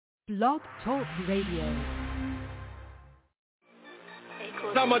Blog Talk Radio.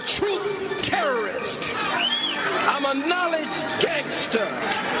 I'm a truth terrorist. I'm a knowledge gangster.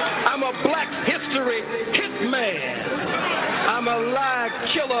 I'm a black history hitman. I'm a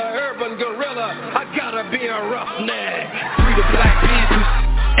lie killer, urban gorilla. I gotta be a roughneck. Free the Black Panthers,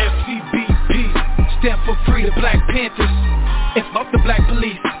 FCBP, stand for Free the Black Panthers. And fuck the black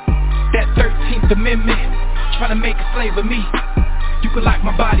police, that 13th Amendment, trying to make a slave of me. You can lock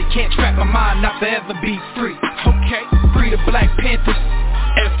my body, can't trap my mind, not forever be free. Okay, free the Black Panthers,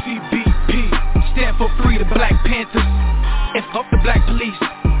 FCBP, stand for Free the Black Panthers. And fuck the black police,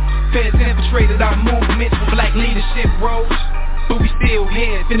 feds infiltrated our movements for black leadership roles. But we still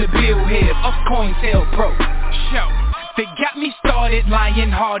here, finna build here, us COINTELPRO. Show, they got me started,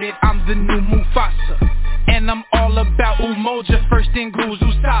 lion-hearted, I'm the new Mufasa. And I'm all about Umoja, first in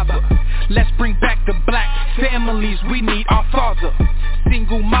Guzu Saba. Let's bring back the black families, we need our father.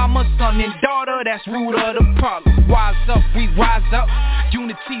 Single mama, son and daughter, that's root of the problem. Wise up, we rise up,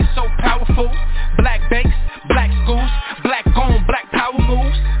 unity so powerful. Black banks, black schools, black on, black power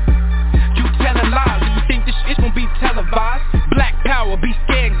moves. You telling lies, you think this shit gon' be televised. Black power, be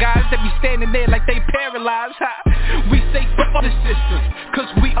scared guys that be standing there like they paralyzed. We say fuck the system, cause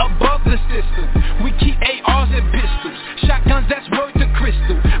we above the system. We keep ARs and pistols, shotguns that's worth a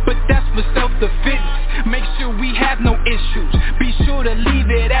crystal. But that's for self-defense, make sure we have no issues. Be sure to leave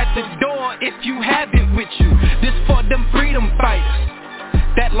it at the door if you have it with you. This for them freedom fighters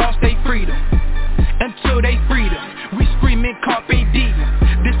that lost their freedom. Until they freedom, we screaming Carpe Diem.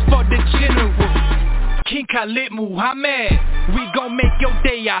 This for the general, King Khalid Muhammad. We gon' make your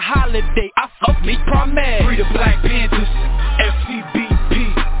day a holiday, I fuck me promise. Free the Black Panthers,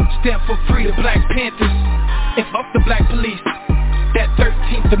 FCBP, stand for Free the Black Panthers. And fuck the black police, that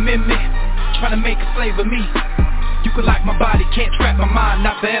 13th Amendment, trying to make a slave of me. You can lock my body, can't trap my mind,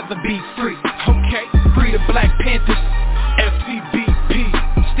 not forever be free. Okay, Free the Black Panthers, FCBP,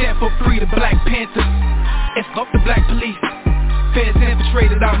 stand for Free the Black Panthers. And fuck the black police, feds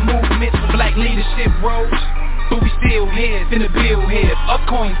infiltrated our movements for black leadership roles. But we still here, finna build here, up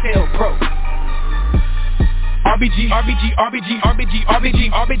COINTELPRO. RBG, RBG, RBG, RBG,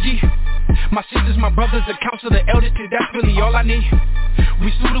 RBG, RBG. My sisters, my brothers, the council, the elders, cause that's really all I need.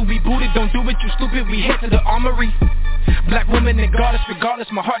 We suited, we booted, don't do it, you stupid, we head to the armory. Black women and goddess, regardless,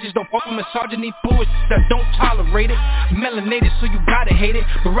 my heart just don't fuck with misogyny, bullshit that don't tolerate it. Melanated, so you gotta hate it.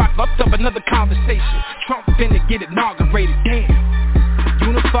 Barack upped up another conversation. Trump finna get inaugurated, damn.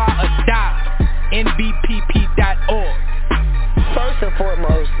 Unify or die, NBPP.org. First and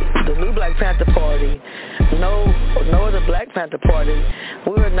foremost, the new Black Panther Party, nor the Black Panther Party,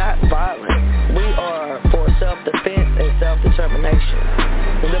 we are not violent. We are for self-defense and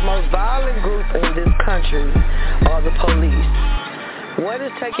self-determination. The most violent group in this country are the police. What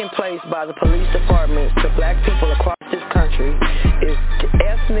is taking place by the police departments to black people across this country is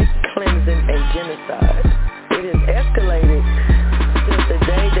ethnic cleansing and genocide. It has escalated since the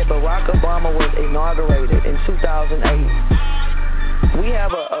day that Barack Obama was inaugurated in 2008. We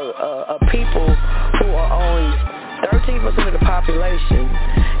have a people who are only 13% of the population,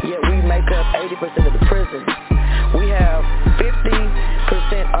 yet we make up 80% of the prisons. We have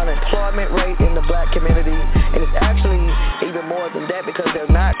 50% unemployment rate in the black community, and it's actually even more than that because they're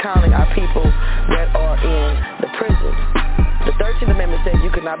not counting our people that are in the prisons. The 13th Amendment says you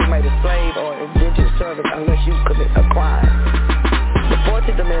cannot be made a slave or indentured servant unless you commit a crime. The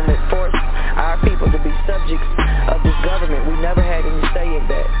 14th Amendment forced our people to be subjects of this government. We never had any say in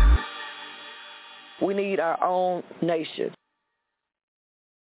that. We need our own nation.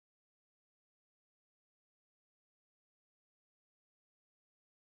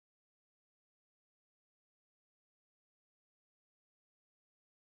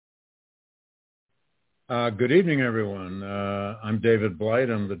 Good evening, everyone. I'm David Blight.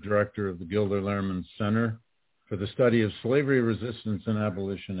 I'm the director of the Gilder Lehrman Center for the Study of Slavery, Resistance, and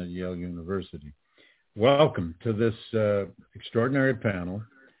Abolition at Yale University. Welcome to this extraordinary panel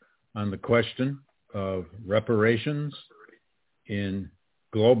on the question of reparations in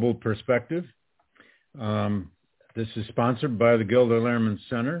global perspective. This is sponsored by the Gilder Lehrman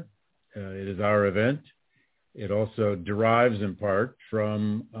Center. It is our event. It also derives in part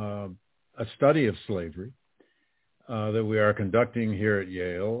from a study of slavery that we are conducting here at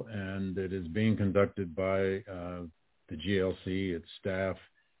Yale, and it is being conducted by the GLC, its staff,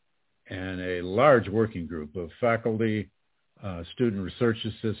 and a large working group of faculty, student research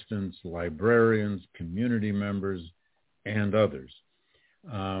assistants, librarians, community members, and others.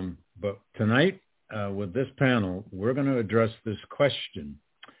 But tonight, with this panel, we're going to address this question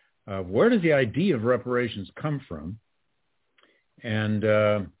of where does the idea of reparations come from, and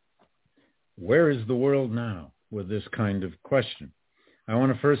where is the world now with this kind of question? I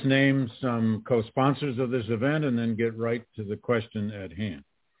want to first name some co-sponsors of this event and then get right to the question at hand.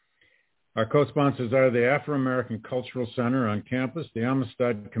 Our co-sponsors are the Afro-American Cultural Center on campus, the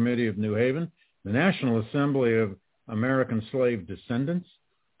Amistad Committee of New Haven, the National Assembly of American Slave Descendants,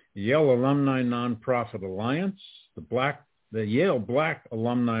 the Yale Alumni Nonprofit Alliance, the Yale Black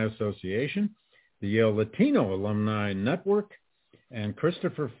Alumni Association, the Yale Latino Alumni Network, and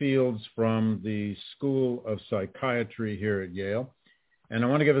Christopher Fields from the School of Psychiatry here at Yale. And I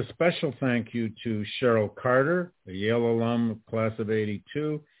want to give a special thank you to Cheryl Carter, a Yale alum of class of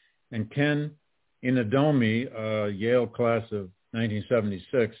 82, and Ken Inadomi, a Yale class of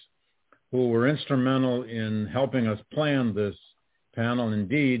 1976, who were instrumental in helping us plan this panel,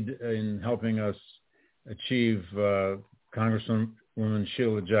 indeed in helping us achieve Congresswoman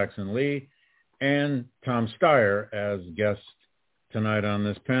Sheila Jackson Lee and Tom Steyer as guests tonight on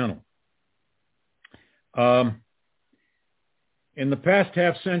this panel. In the past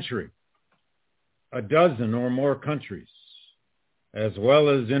half century, a dozen or more countries, as well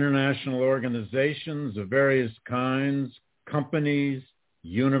as international organizations of various kinds, companies,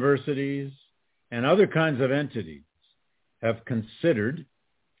 universities, and other kinds of entities have considered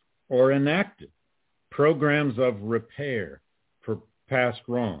or enacted programs of repair for past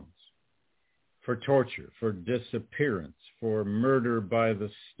wrongs, for torture, for disappearance, for murder by the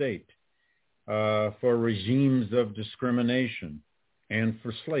state, for regimes of discrimination, and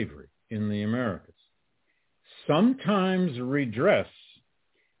for slavery in the Americas. Sometimes redress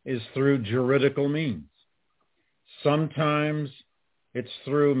is through juridical means. Sometimes it's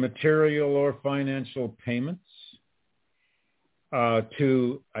through material or financial payments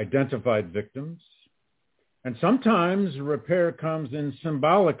to identified victims. And sometimes repair comes in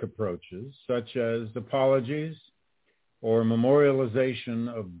symbolic approaches, such as apologies or memorialization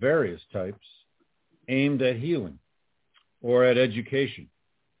of various types aimed at healing or at education.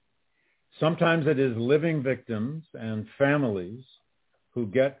 Sometimes it is living victims and families who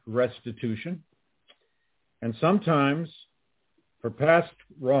get restitution. And sometimes for past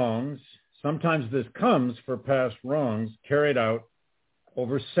wrongs, sometimes this comes for past wrongs carried out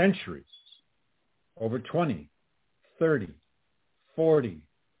over centuries, over 20, 30, 40,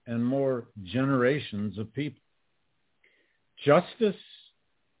 and more generations of people. Justice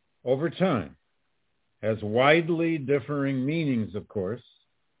over time has widely differing meanings, of course,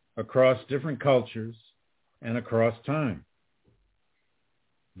 across different cultures and across time.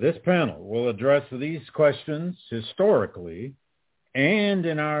 This panel will address these questions historically and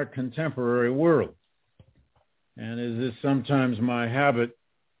in our contemporary world. And as is sometimes my habit,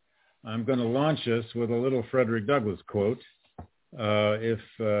 I'm going to launch us with a little Frederick Douglass quote,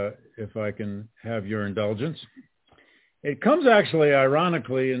 if I can have your indulgence. It comes actually,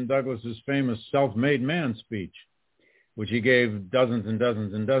 ironically, in Douglass's famous self-made man speech, which he gave dozens and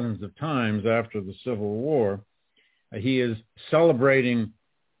dozens and dozens of times after the Civil War. He is celebrating,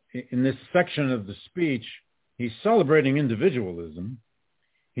 in this section of the speech, he's celebrating individualism.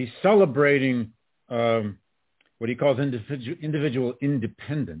 He's celebrating what he calls individual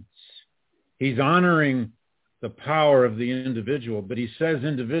independence. He's honoring the power of the individual, but he says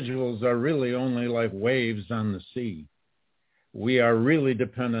individuals are really only like waves on the sea. We are really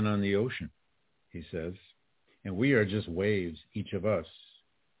dependent on the ocean, he says, and we are just waves, each of us,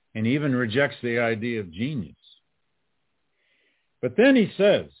 and he even rejects the idea of genius. But then he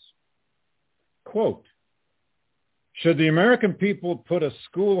says, quote, should the American people put a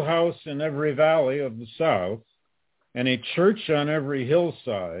schoolhouse in every valley of the South and a church on every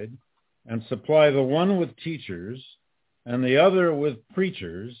hillside and supply the one with teachers and the other with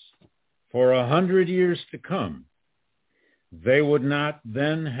preachers for 100 years to come, they would not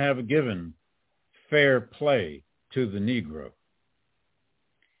then have given fair play to the Negro.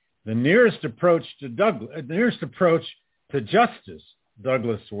 The nearest approach to justice,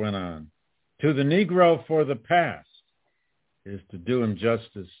 Douglass went on, to the Negro for the past is to do him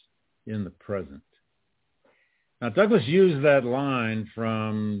justice in the present. Now, Douglass used that line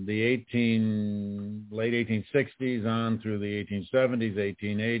from the late 1860s on through the 1870s,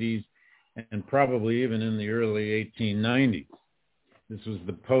 1880s, and probably even in the early 1890s. This was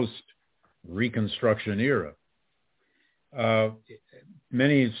the post-Reconstruction era.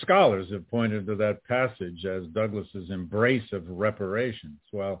 Many scholars have pointed to that passage as Douglass's embrace of reparations.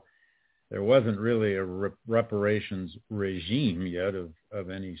 Well, there wasn't really a reparations regime yet of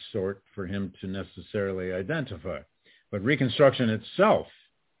any sort for him to necessarily identify. But Reconstruction itself,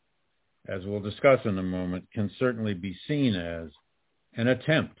 as we'll discuss in a moment, can certainly be seen as an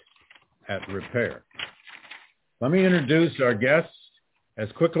attempt at repair. Let me introduce our guests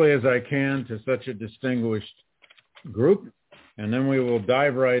as quickly as I can to such a distinguished group, and then we will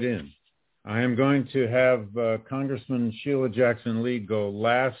dive right in. I am going to have Congressman Sheila Jackson Lee go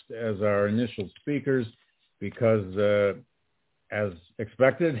last as our initial speakers because, as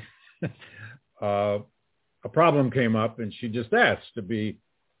expected, a problem came up and she just asked to be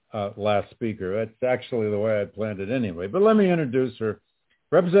last speaker. That's actually the way I planned it anyway. But let me introduce her.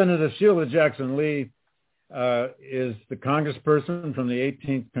 Representative Sheila Jackson Lee is the congressperson from the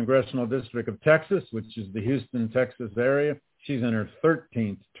 18th Congressional District of Texas, which is the Houston, Texas area. She's in her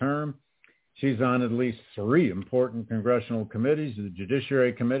 13th term. She's on at least 3 important congressional committees, the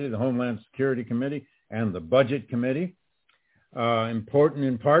Judiciary Committee, the Homeland Security Committee, and the Budget Committee. Important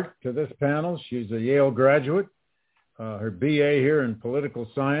in part to this panel, she's a Yale graduate. Her BA here in political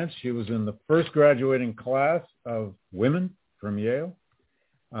science. She was in the first graduating class of women from Yale.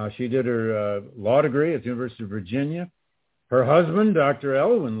 She did her law degree at the University of Virginia. Her husband, Dr.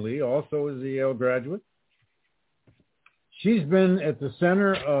 Elwyn Lee, also is a Yale graduate. She's been at the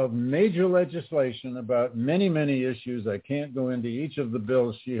center of major legislation about many, many issues. I can't go into each of the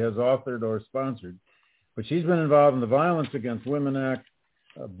bills she has authored or sponsored, but she's been involved in the Violence Against Women Act,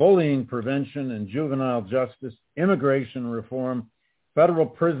 bullying prevention and juvenile justice, immigration reform, federal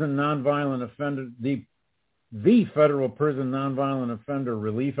prison nonviolent offender, the Federal Prison Nonviolent Offender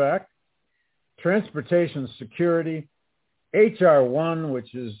Relief Act, transportation security, H.R. 1,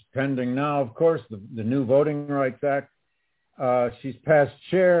 which is pending now, of course, the new Voting Rights Act. She's past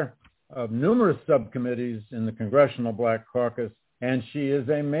chair of numerous subcommittees in the Congressional Black Caucus, and she is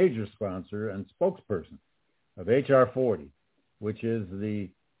a major sponsor and spokesperson of H.R. 40, which is the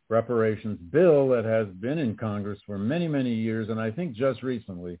reparations bill that has been in Congress for many, many years, and I think just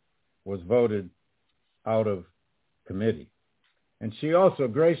recently was voted out of committee. And she also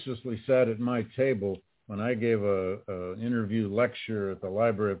graciously sat at my table when I gave an interview lecture at the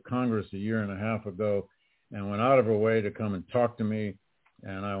Library of Congress a year and a half ago, and went out of her way to come and talk to me,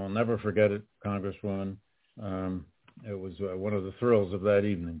 and I will never forget it, Congresswoman. It was one of the thrills of that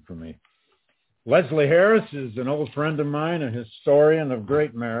evening for me. Leslie Harris is an old friend of mine, a historian of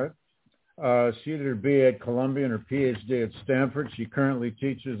great merit. She did her BA at Columbia and her PhD at Stanford. She currently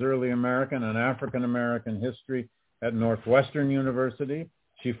teaches early American and African American history at Northwestern University.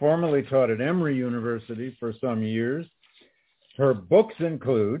 She formerly taught at Emory University for some years. Her books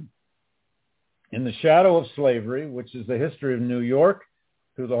include In the Shadow of Slavery, which is the history of New York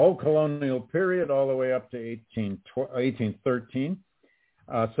through the whole colonial period all the way up to 1813.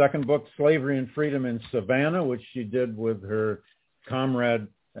 Second book, Slavery and Freedom in Savannah, which she did with her comrade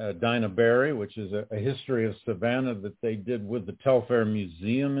Dinah Barry, which is a history of Savannah that they did with the Telfair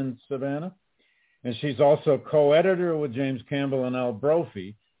Museum in Savannah. And she's also co-editor with James Campbell and Al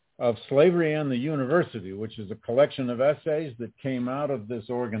Brophy of Slavery and the University, which is a collection of essays that came out of this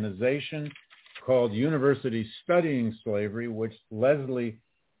organization called University Studying Slavery, which Leslie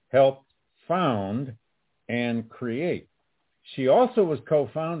helped found and create. She also was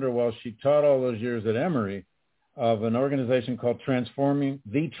co-founder while she taught all those years at Emory of an organization called Transforming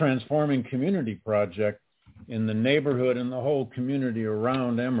Community Project in the neighborhood and the whole community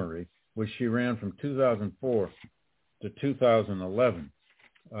around Emory, which she ran from 2004 to 2011.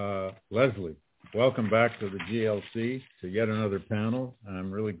 Leslie, welcome back to the GLC, to yet another panel.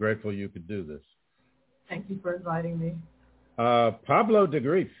 I'm really grateful you could do this. Thank you for inviting me. Pablo de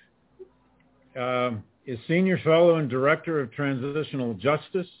Grief is Senior Fellow and Director of Transitional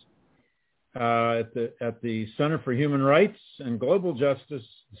Justice at the Center for Human Rights and Global Justice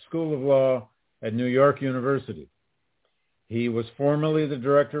School of Law at New York University. He was formerly the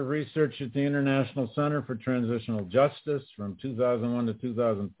Director of Research at the International Center for Transitional Justice from 2001 to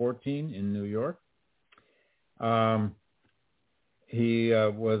 2014 in New York. He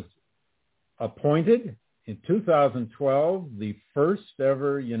was appointed in 2012 the first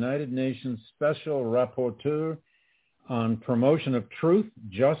ever United Nations Special Rapporteur on Promotion of Truth,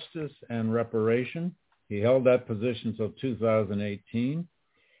 Justice, and Reparation. He held that position until 2018.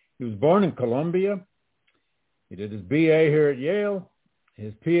 He was born in Colombia. He did his BA here at Yale,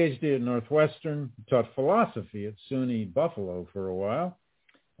 his PhD at Northwestern. He taught philosophy at SUNY Buffalo for a while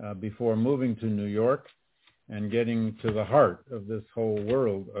before moving to New York and getting to the heart of this whole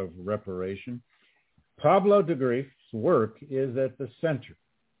world of reparation. Pablo de Grief's work is at the center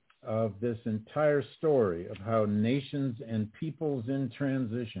of this entire story of how nations and peoples in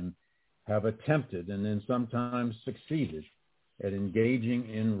transition have attempted and then sometimes succeeded at engaging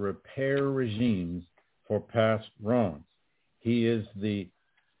in repair regimes for past wrongs. He is the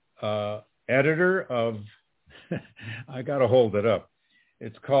editor of, I got to hold it up.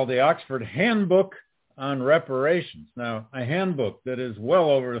 It's called the Oxford Handbook on reparations. Now, a handbook that is well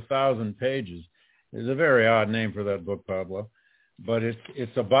over 1,000 pages is a very odd name for that book, Pablo, but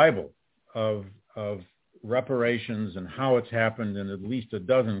it's a Bible of reparations and how it's happened in at least a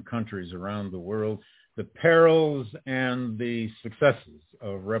dozen countries around the world, the perils and the successes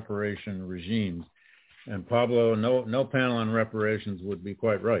of reparation regimes. And Pablo, no panel on reparations would be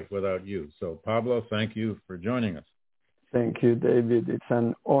quite right without you. So Pablo, thank you for joining us. Thank you, David. It's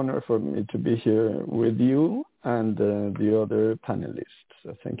an honor for me to be here with you and the other panelists.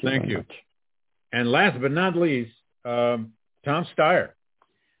 So thank you very much. And last but not least, Tom Steyer,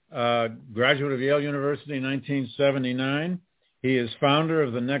 graduate of Yale University in 1979. He is founder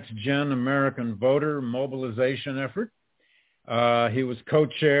of the Next Gen American Voter Mobilization Effort. He was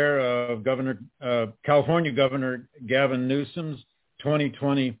co-chair of California Governor Gavin Newsom's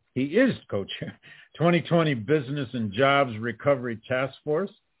 2020. He is co-chair 2020 Business and Jobs Recovery Task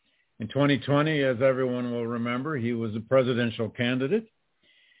Force. In 2020, as everyone will remember, he was a presidential candidate.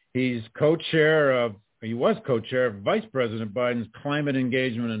 He was co-chair of Vice President Biden's Climate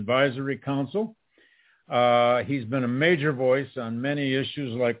Engagement Advisory Council. He's been a major voice on many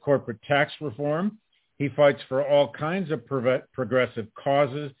issues like corporate tax reform. He fights for all kinds of progressive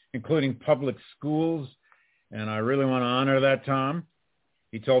causes, including public schools. And I really want to honor that, Tom.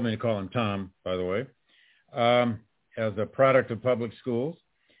 He told me to call him Tom, by the way, as a product of public schools.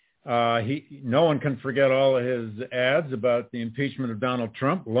 No one can forget all of his ads about the impeachment of Donald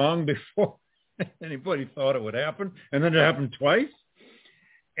Trump long before anybody thought it would happen. And then it happened twice.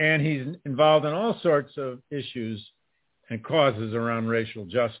 And he's involved in all sorts of issues and causes around racial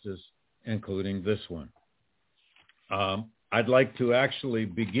justice, including this one. I'd like to actually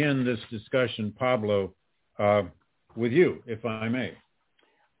begin this discussion, Pablo, with you, if I may.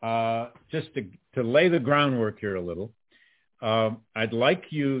 Just to lay the groundwork here a little, I'd like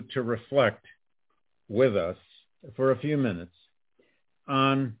you to reflect with us for a few minutes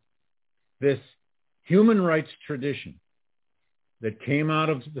on this human rights tradition that came out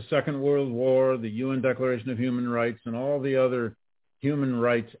of the Second World War, the UN Declaration of Human Rights, and all the other human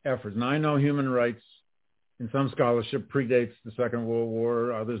rights efforts. And I know human rights in some scholarship predates the Second World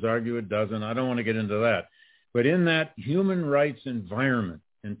War. Others argue it doesn't. I don't want to get into that. But in that human rights environment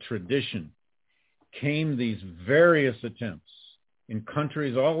and tradition came these various attempts in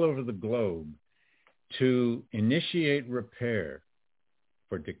countries all over the globe to initiate repair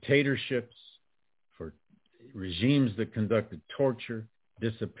for dictatorships, for regimes that conducted torture,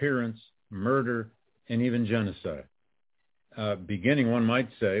 disappearance, murder, and even genocide. Beginning, one might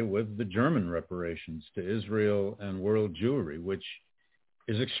say, with the German reparations to Israel and world Jewry, which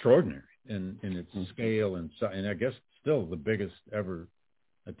is extraordinary in its scale and I guess still the biggest ever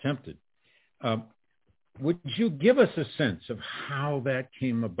attempted. Would you give us a sense of how that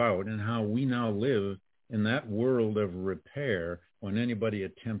came about and how we now live in that world of repair when anybody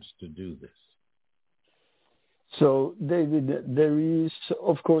attempts to do this? So, David, there is,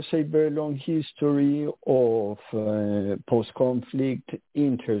 of course, a very long history of post-conflict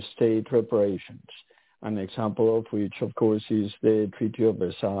interstate reparations, an example of which, of course, is the Treaty of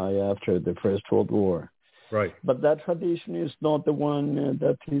Versailles after the First World War. Right. But that tradition is not the one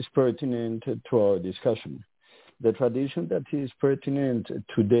that is pertinent to our discussion. The tradition that is pertinent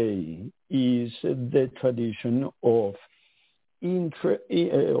today is the tradition of intrastate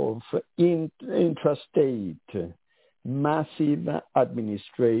massive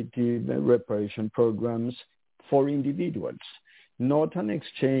administrative reparation programs for individuals, not an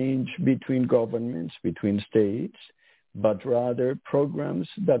exchange between governments, between states, but rather programs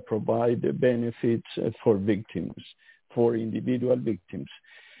that provide benefits for victims, for individual victims.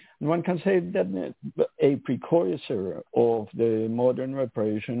 And one can say that a precursor of the modern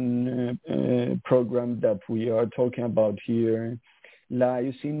reparation program that we are talking about here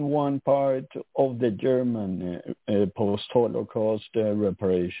lies in one part of the German post-Holocaust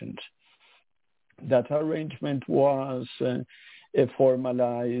reparations. That arrangement was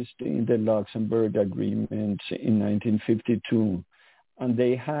formalized in the Luxembourg Agreement in 1952. And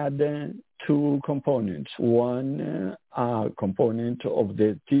they had two components. One, a component of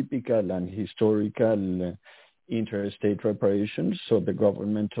the typical and historical interstate reparations, so the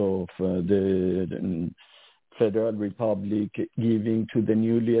government of the Federal Republic giving to the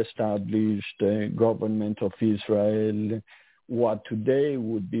newly established government of Israel what today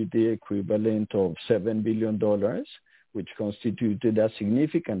would be the equivalent of $7 billion, which constituted a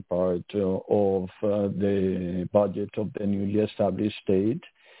significant part of the budget of the newly established state.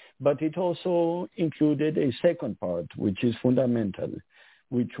 But it also included a second part, which is fundamental,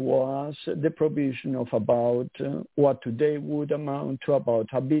 which was the provision of about what today would amount to about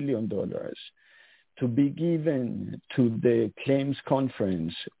 $1 billion to be given to the claims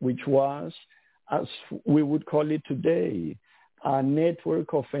conference, which was, as we would call it today, a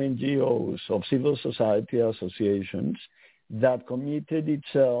network of NGOs, of civil society associations, that committed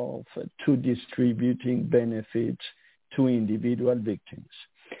itself to distributing benefits to individual victims.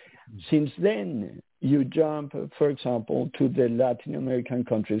 Since then, you jump, for example, to the Latin American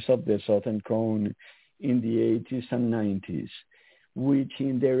countries of the Southern Cone in the 80s and 90s, which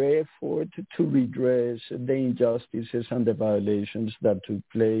in their effort to redress the injustices and the violations that took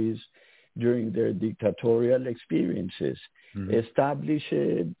place during their dictatorial experiences, established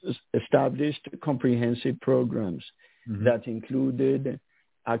comprehensive programs that included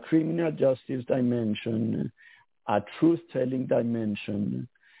a criminal justice dimension, a truth-telling dimension,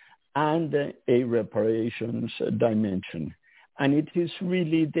 and a reparations dimension. And it is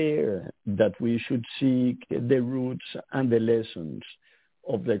really there that we should seek the roots and the lessons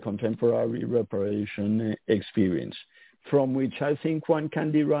of the contemporary reparation experience, from which I think one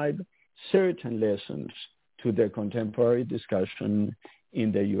can derive certain lessons to the contemporary discussion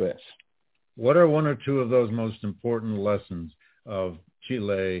in the U.S. What are one or two of those most important lessons of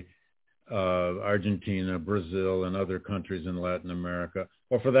Chile, Argentina, Brazil, and other countries in Latin America,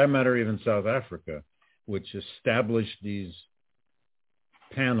 or for that matter, even South Africa, which established these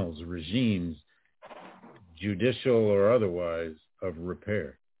panels, regimes, judicial or otherwise, of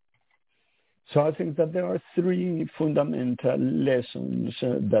repair? So I think that there are three fundamental lessons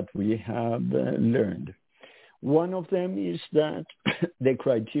that we have learned. One of them is that the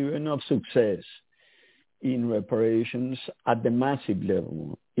criterion of success in reparations at the massive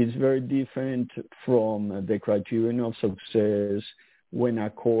level is very different from the criterion of success when a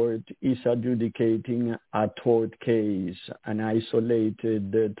court is adjudicating a tort case, an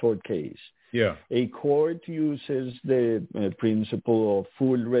isolated tort case. Yeah. A court uses the principle of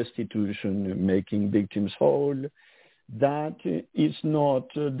full restitution, making victims whole. That is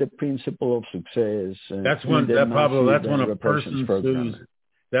not the principle of success. That's when a person sues.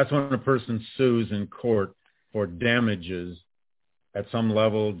 That's when a person sues in court for damages at some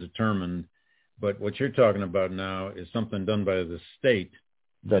level determined. But what you're talking about now is something done by the state.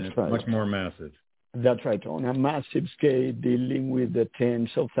 That's right. Much more massive. That's right. On a massive scale, dealing with the tens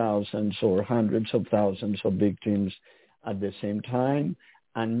of thousands or hundreds of thousands of victims at the same time,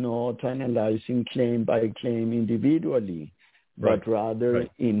 and not analyzing claim by claim individually, but rather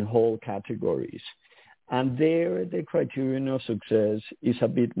in whole categories. And there, the criterion of success is a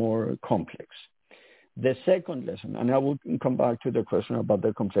bit more complex. The second lesson, and I will come back to the question about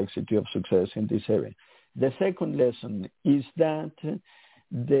the complexity of success in this area. The second lesson is that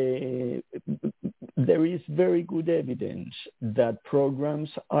there is very good evidence that programs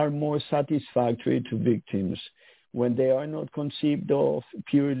are more satisfactory to victims when they are not conceived of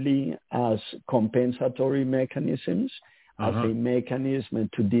purely as compensatory mechanisms, as a mechanism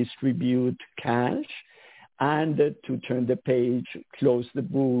to distribute cash and to turn the page, close the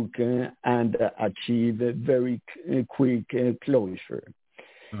book, and achieve a very quick closure.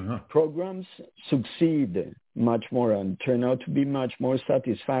 Programs succeed much more and turn out to be much more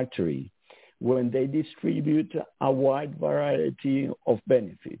satisfactory when they distribute a wide variety of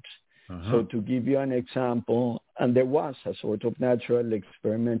benefits. So to give you an example, and there was a sort of natural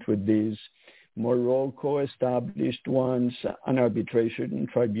experiment with this, Morocco established once an arbitration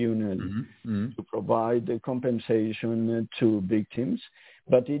tribunal to provide the compensation to victims,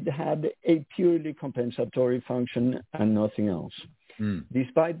 but it had a purely compensatory function and nothing else.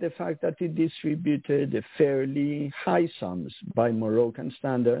 Despite the fact that it distributed fairly high sums by Moroccan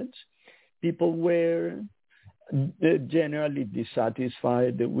standards, people were generally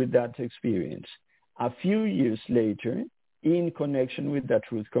dissatisfied with that experience. A few years later, in connection with the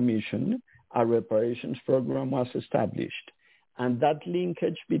Truth Commission, a reparations program was established. And that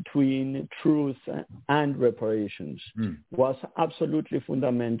linkage between truth and reparations was absolutely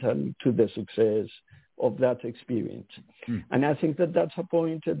fundamental to the success of that experience. And I think that that's a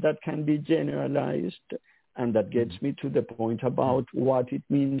point that can be generalized, and that gets me to the point about what it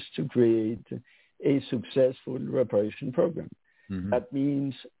means to create a successful reparation program. That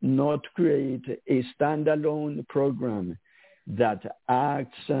means not create a standalone program that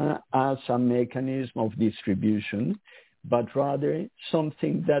acts as a mechanism of distribution, but rather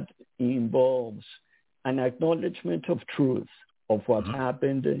something that involves an acknowledgement of truth of what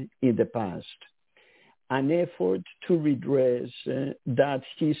happened in the past, an effort to redress that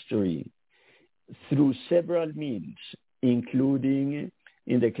history through several means, including,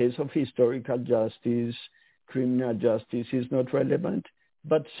 in the case of historical justice, criminal justice is not relevant,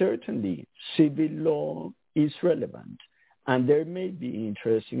 but certainly civil law is relevant. And there may be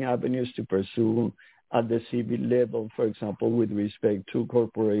interesting avenues to pursue at the civil level, for example, with respect to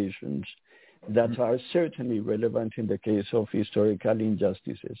corporations that are certainly relevant in the case of historical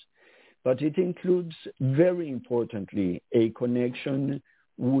injustices. But it includes, very importantly, a connection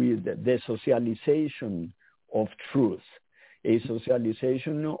with the socialization of truth, a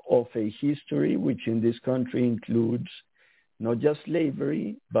socialization of a history which in this country includes not just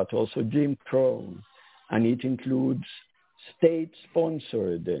slavery, but also Jim Crow, and it includes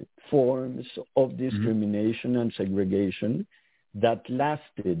state-sponsored forms of discrimination and segregation that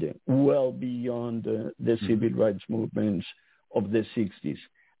lasted well beyond the civil rights movements of the 60s.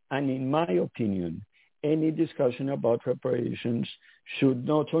 And in my opinion, any discussion about reparations should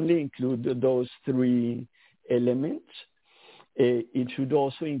not only include those three elements, it should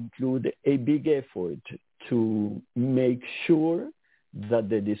also include a big effort to make sure that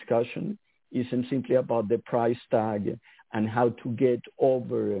the discussion isn't simply about the price tag and how to get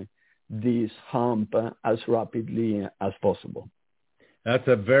over this hump as rapidly as possible. That's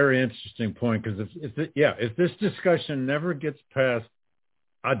a very interesting point, because if this discussion never gets past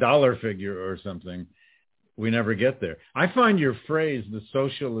a dollar figure or something, we never get there. I find your phrase, the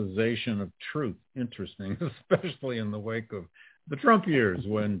socialization of truth, interesting, especially in the wake of the Trump years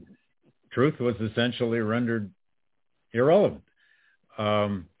when truth was essentially rendered irrelevant.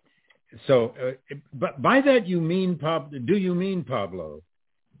 But by that you mean, do you mean, Pablo,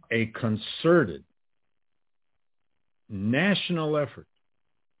 a concerted national effort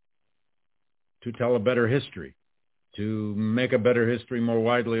to tell a better history, to make a better history more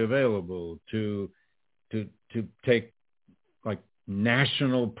widely available, to take like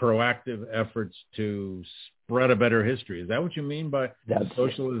national proactive efforts to spread a better history? Is that what you mean by the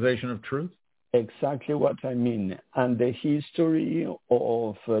socialization of truth? Exactly what I mean. And the history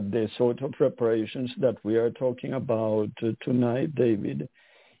of the sort of reparations that we are talking about tonight, David,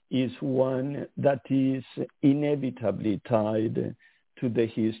 is one that is inevitably tied to the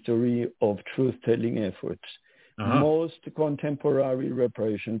history of truth-telling efforts. Most contemporary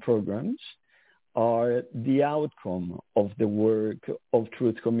reparation programs are the outcome of the work of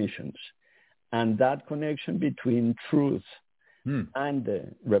truth commissions. And that connection between truth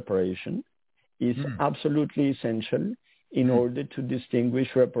and reparation is absolutely essential in order to distinguish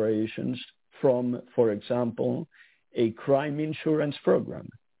reparations from, for example, a crime insurance program.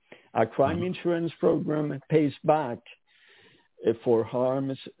 A crime insurance program pays back for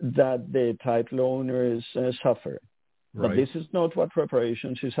harms that the title owners suffer. Right. But this is not what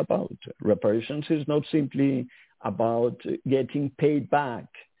reparations is about. Reparations is not simply about getting paid back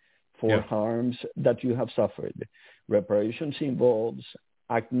for harms that you have suffered. Reparations involves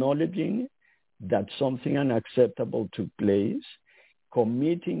acknowledging that something unacceptable took place,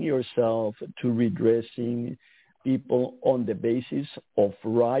 committing yourself to redressing people on the basis of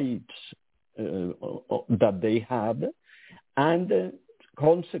rights that they have, and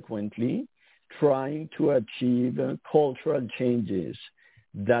consequently trying to achieve cultural changes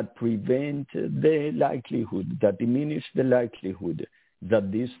that prevent the likelihood, that diminish the likelihood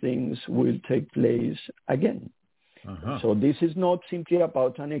that these things will take place again. So this is not simply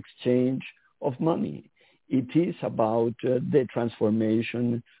about an exchange of money. It is about the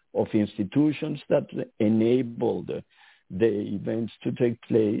transformation of institutions that enabled the events to take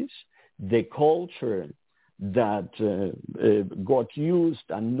place, the culture that got used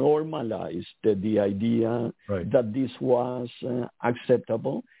and normalized the idea that this was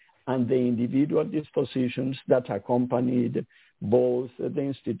acceptable, and the individual dispositions that accompanied both the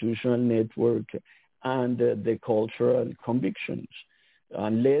institutional network and the cultural convictions.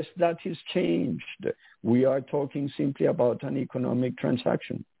 Unless that is changed, we are talking simply about an economic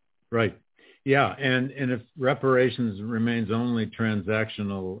transaction. Right. Yeah. And if reparations remains only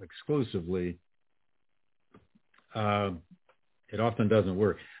transactional exclusively, it often doesn't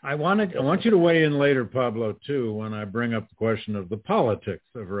work. I want you to weigh in later, Pablo, too, when I bring up the question of the politics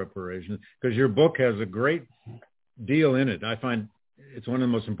of reparations, because your book has a great deal in it. I find it's one of the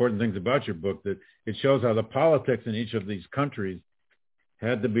most important things about your book, that it shows how the politics in each of these countries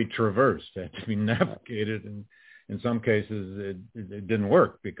had to be traversed, had to be navigated, and in some cases it didn't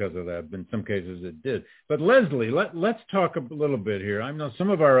work because of that, but in some cases it did. But Leslie, let's talk a little bit here. I know some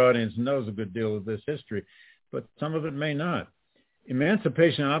of our audience knows a good deal of this history, but some of it may not.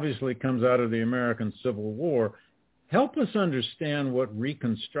 Emancipation obviously comes out of the American Civil War. Help us understand what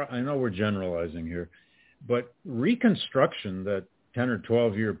I know we're generalizing here, but Reconstruction, that 10 or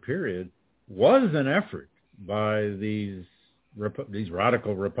 12 year period, was an effort by these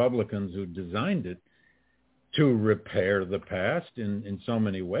radical Republicans who designed it to repair the past in so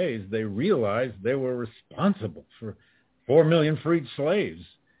many ways. They realized they were responsible for 4 million freed slaves,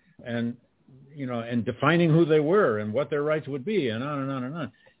 and and defining who they were and what their rights would be, and on and on and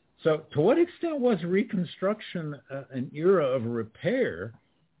on. So to what extent was Reconstruction an era of repair,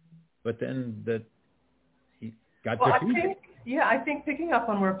 but then that he got defeated? I think picking up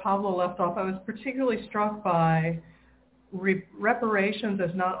on where Pablo left off, I was particularly struck by reparations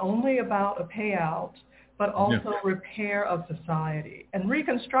as not only about a payout, but also repair of society. And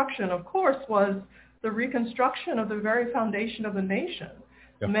Reconstruction, of course, was the reconstruction of the very foundation of the nation.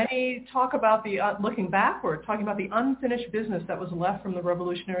 Yeah. Many talk about looking backward, talking about the unfinished business that was left from the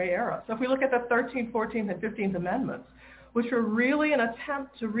Revolutionary era. So if we look at the 13th, 14th, and 15th Amendments, which were really an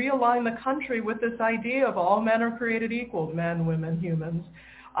attempt to realign the country with this idea of all men are created equal, men, women, humans,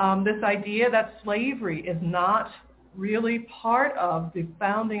 this idea that slavery is not really part of the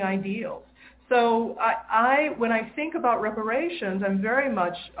founding ideals. So when I think about reparations, I'm very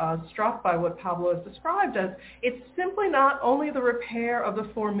much struck by what Pablo has described as it's simply not only the repair of the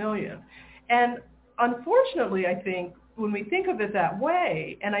 4 million. And unfortunately, I think when we think of it that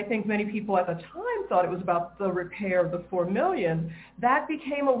way, and I think many people at the time thought it was about the repair of the 4 million, that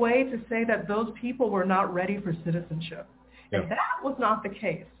became a way to say that those people were not ready for citizenship. Yeah. And that was not the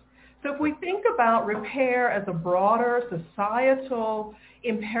case. So if we think about repair as a broader societal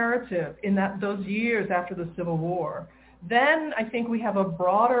imperative in those years after the Civil War, then I think we have a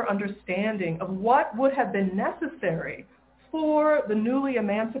broader understanding of what would have been necessary for the newly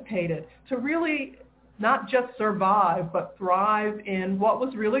emancipated to really not just survive, but thrive in what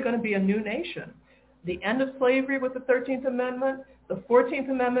was really going to be a new nation. The end of slavery with the 13th Amendment, the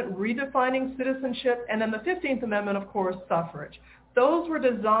 14th Amendment redefining citizenship, and then the 15th Amendment, of course, suffrage. Those were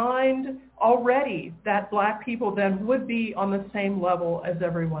designed already that black people then would be on the same level as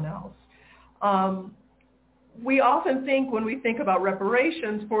everyone else. We often think when we think about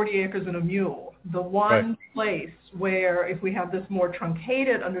reparations, 40 acres and a mule, the one place where if we have this more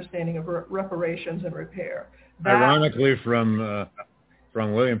truncated understanding of reparations and repair. Ironically from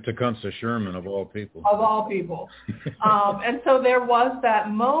William Tecumseh Sherman, of all people. Of all people. And so there was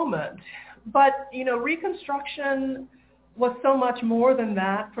that moment. But, Reconstruction was so much more than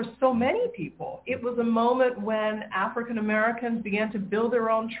that for so many people. It was a moment when African Americans began to build their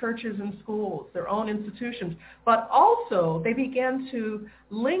own churches and schools, their own institutions, but also they began to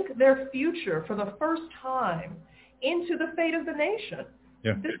link their future for the first time into the fate of the nation.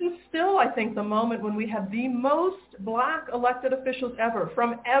 Yeah. This is still, I think, the moment when we have the most black elected officials ever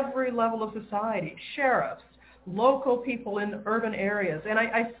from every level of society, sheriffs, local people in urban areas. And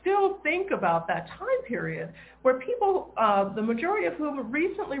I still think about that time period where people, the majority of whom were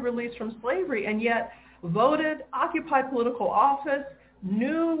recently released from slavery and yet voted, occupied political office,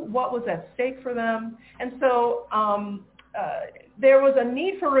 knew what was at stake for them. And so there was a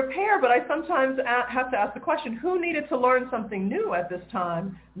need for repair, but I sometimes have to ask the question, who needed to learn something new at this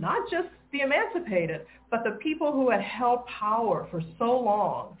time? Not just the emancipated, but the people who had held power for so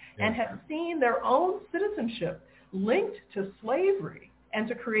long and had seen their own citizenship linked to slavery and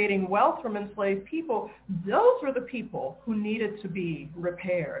to creating wealth from enslaved people. Those were the people who needed to be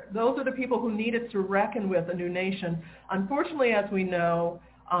repaired. Those are the people who needed to reckon with a new nation. Unfortunately, as we know,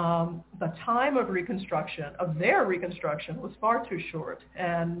 the time of their reconstruction was far too short,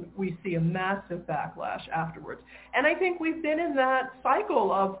 and we see a massive backlash afterwards. And I think we've been in that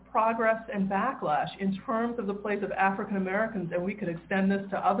cycle of progress and backlash in terms of the place of African Americans, and we could extend this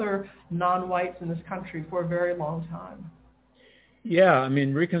to other non-whites in this country for a very long time. Yeah, I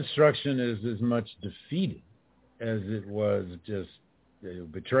mean, Reconstruction is as much defeated as it was just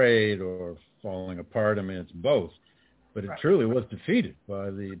betrayed or falling apart. I mean, it's both. But it truly was defeated by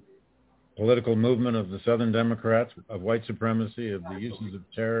the political movement of the Southern Democrats, of white supremacy, of the uses of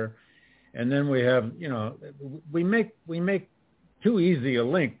terror. And then we have, we make too easy a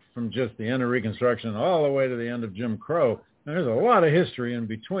link from just the end of Reconstruction all the way to the end of Jim Crow. And there's a lot of history in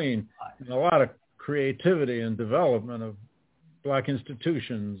between and a lot of creativity and development of black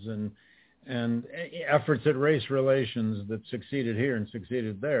institutions and efforts at race relations that succeeded here and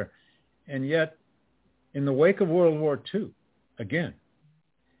succeeded there. And yet, in the wake of World War II, again,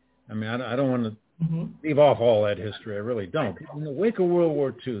 I mean, I don't want to leave off all that history. I really don't. In the wake of World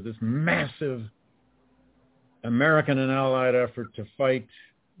War II, this massive American and Allied effort to fight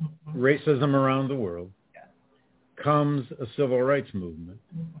racism around the world comes a civil rights movement.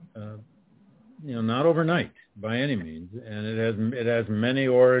 Not overnight by any means, and it has many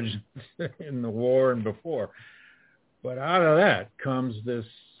origins in the war and before. But out of that comes this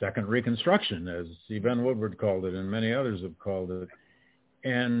second Reconstruction, as C. Ben Woodward called it, and many others have called it,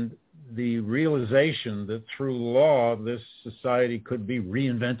 and the realization that through law this society could be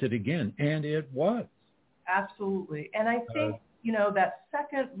reinvented again, and it was. Absolutely. And I think, that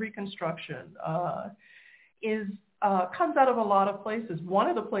second Reconstruction comes out of a lot of places. One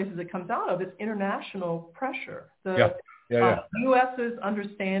of the places it comes out of is international pressure. The U.S.'s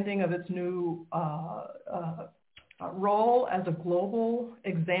understanding of its new role as a global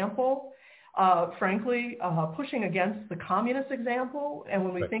example, frankly, pushing against the communist example. And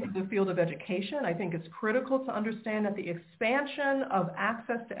when we think of the field of education, I think it's critical to understand that the expansion of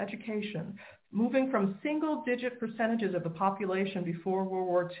access to education, moving from single-digit percentages of the population before World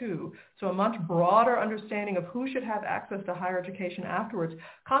War II to a much broader understanding of who should have access to higher education afterwards,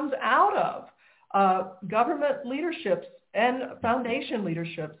 comes out of government leaderships and foundation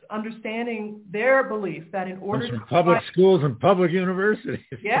leaderships understanding their belief that in order to public schools and public universities.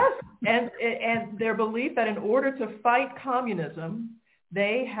 Yes, and their belief that in order to fight communism,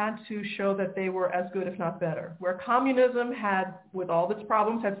 they had to show that they were as good, if not better. Where communism had, with all its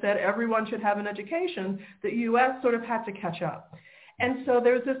problems, had said everyone should have an education, the U.S. sort of had to catch up. And so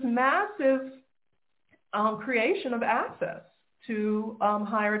there's this massive creation of access to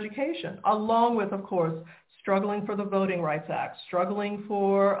higher education, along with, of course, struggling for the Voting Rights Act, struggling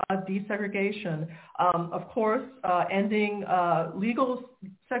for desegregation, of course, ending legal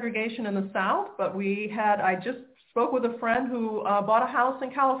segregation in the South. But I just spoke with a friend who bought a house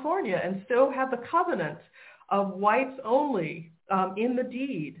in California and still had the covenant of whites only in the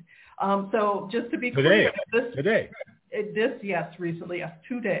deed. So just to be clear, recently,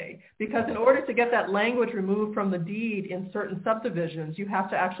 today, because in order to get that language removed from the deed in certain subdivisions, you have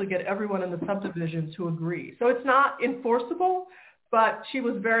to actually get everyone in the subdivision to agree. So it's not enforceable, but she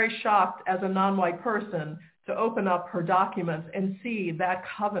was very shocked as a non-white person to open up her documents and see that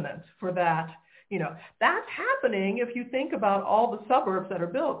covenant for that. That's happening if you think about all the suburbs that are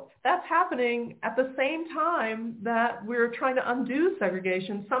built. That's happening at the same time that we're trying to undo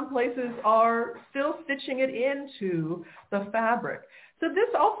segregation. Some places are still stitching it into the fabric. So this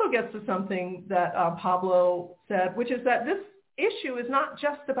also gets to something that Pablo said, which is that this issue is not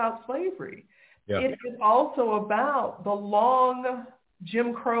just about slavery. Yeah. It is also about the long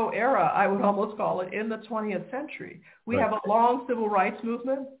Jim Crow era, I would almost call it, in the 20th century. We have a long civil rights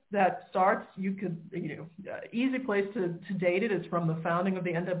movement that starts, easy place to date it is from the founding of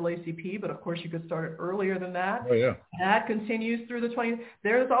the NAACP, but of course you could start it earlier than that. Oh, yeah. That continues through the 20th.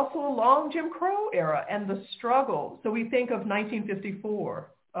 There's also a long Jim Crow era and the struggle. So we think of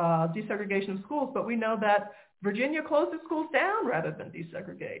 1954, desegregation of schools, but we know that Virginia closed its schools down rather than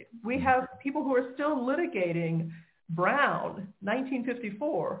desegregate. We have people who are still litigating Brown,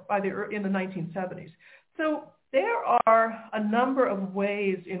 1954, in the 1970s. So there are a number of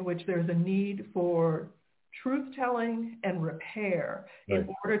ways in which there's a need for truth-telling and repair in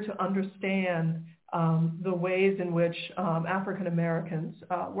order to understand the ways in which African Americans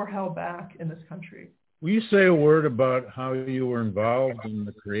were held back in this country. Will you say a word about how you were involved in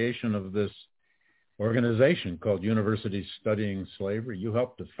the creation of this organization called Universities Studying Slavery? You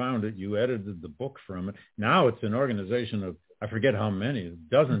helped to found it. You edited the book from it. Now it's an organization of, I forget how many,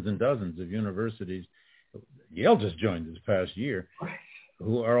 dozens and dozens of universities. Yale just joined this past year,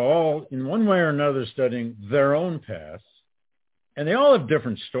 who are all in one way or another studying their own paths. And they all have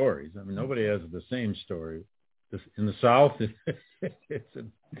different stories. I mean, nobody has the same story. In the South,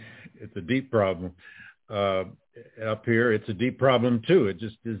 it's a deep problem. Up here, it's a deep problem too. It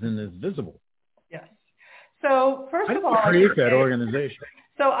just isn't as visible. Yes. So first of all, how did you create that organization?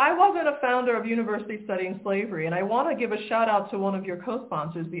 So I wasn't a founder of University Studying Slavery, and I want to give a shout out to one of your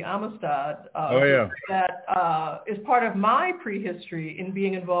co-sponsors, the Amistad, that is part of my prehistory in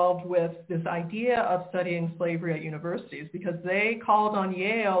being involved with this idea of studying slavery at universities, because they called on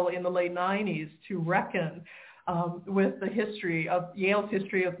Yale in the late 90s to reckon with the history of Yale's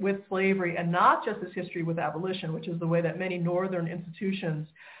history with slavery, and not just its history with abolition, which is the way that many northern institutions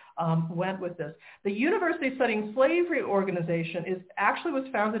went with this. The University Studying Slavery organization was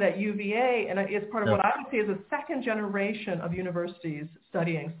founded at UVA, and is part of what I would say is a second generation of universities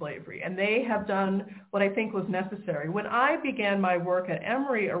studying slavery. And they have done what I think was necessary. When I began my work at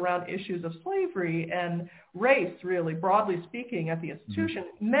Emory around issues of slavery and race, really, broadly speaking, at the institution,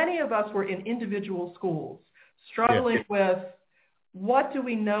 many of us were in individual schools, struggling with what do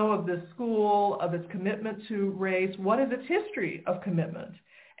we know of this school, of its commitment to race, what is its history of commitment?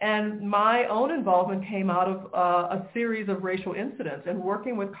 And my own involvement came out of a series of racial incidents and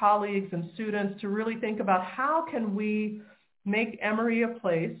working with colleagues and students to really think about how can we make Emory a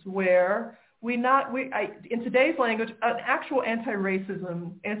place where in today's language, an actual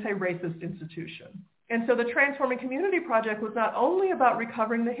anti-racist institution. And so the Transforming Community Project was not only about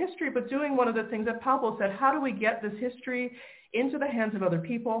recovering the history, but doing one of the things that Pablo said: how do we get this history into the hands of other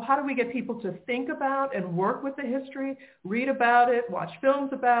people? How do we get people to think about and work with the history, read about it, watch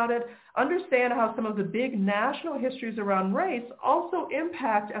films about it, understand how some of the big national histories around race also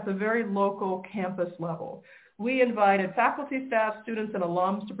impact at the very local campus level? We invited faculty, staff, students, and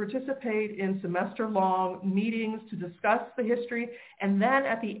alums to participate in semester-long meetings to discuss the history, and then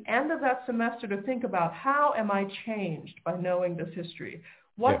at the end of that semester to think about, how am I changed by knowing this history?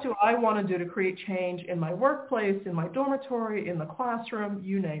 What do I want to do to create change in my workplace, in my dormitory, in the classroom,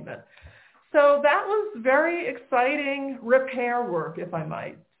 you name it. So that was very exciting repair work, if I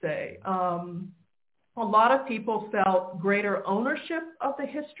might say. A lot of people felt greater ownership of the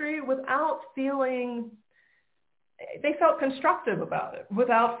history without feeling, they felt constructive about it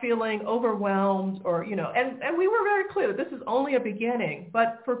without feeling overwhelmed or, and we were very clear that this is only a beginning,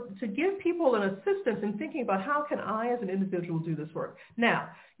 but to give people an assistance in thinking about how can I as an individual do this work. Now,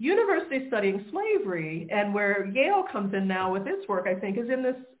 universities studying slavery and where Yale comes in now with its work, I think, is in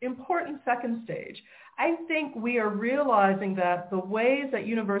this important second stage. I think we are realizing that the ways that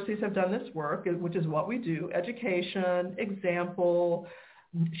universities have done this work, which is what we do, education, example,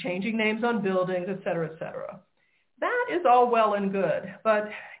 changing names on buildings, et cetera, that is all well and good, but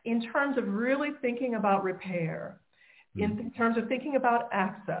in terms of really thinking about repair, in terms of thinking about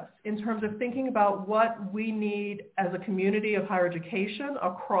access, in terms of thinking about what we need as a community of higher education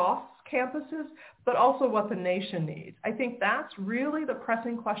across campuses, but also what the nation needs, I think that's really the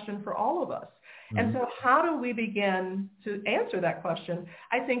pressing question for all of us. And so how do we begin to answer that question?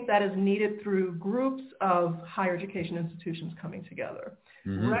 I think that is needed through groups of higher education institutions coming together.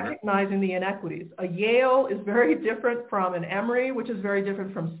 Recognizing the inequities. A Yale is very different from an Emory, which is very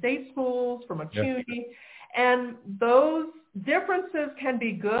different from state schools, from a CUNY. And those differences can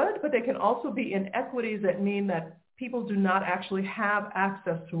be good, but they can also be inequities that mean that people do not actually have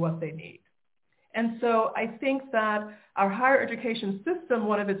access to what they need. And so I think that our higher education system,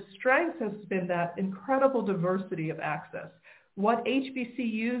 one of its strengths has been that incredible diversity of access. What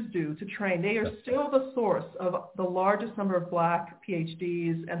HBCUs do to train, they are still the source of the largest number of Black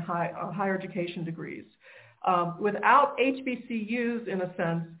PhDs and higher education degrees. Without HBCUs, in a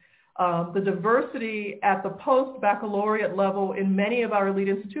sense, the diversity at the post-baccalaureate level in many of our elite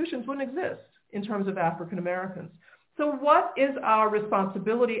institutions wouldn't exist in terms of African Americans. So what is our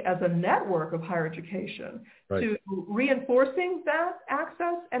responsibility as a network of higher education to reinforcing that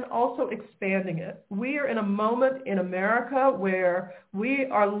access and also expanding it? We are in a moment in America where we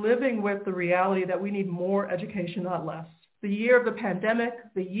are living with the reality that we need more education, not less. The year of the pandemic,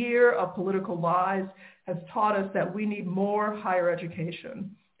 the year of political lies has taught us that we need more higher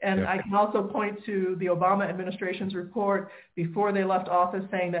education. And I can also point to the Obama administration's report before they left office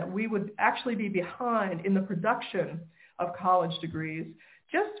saying that we would actually be behind in the production of college degrees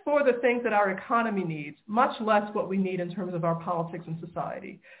just for the things that our economy needs, much less what we need in terms of our politics and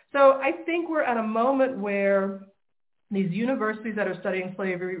society. So I think we're at a moment where these universities that are studying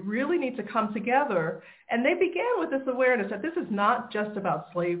slavery really need to come together, and they began with this awareness that this is not just about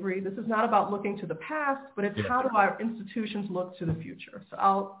slavery, this is not about looking to the past, but it's how do our institutions look to the future. So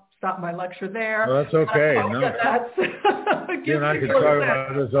I'll stop my lecture there. Well, that's okay. You and I could talk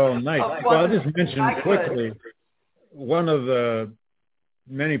about this all night. Well, I'll just mention quickly, one of the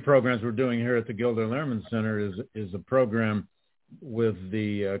many programs we're doing here at the Gilder Lehrman Center is a program with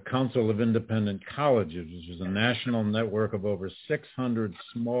the Council of Independent Colleges, which is a national network of over 600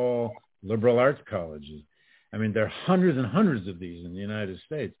 small liberal arts colleges. I mean, there are hundreds and hundreds of these in the United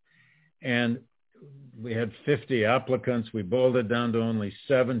States. And we had 50 applicants. We boiled it down to only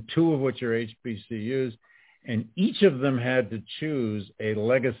 7, 2 of which are HBCUs. And each of them had to choose a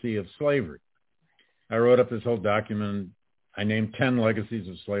legacy of slavery. I wrote up this whole document. I named 10 legacies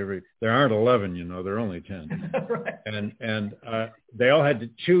of slavery. There aren't 11, there are only 10. Right. And they all had to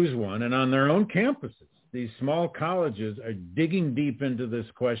choose one. And on their own campuses, these small colleges are digging deep into this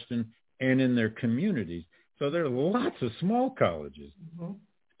question and in their communities. So there are lots of small colleges,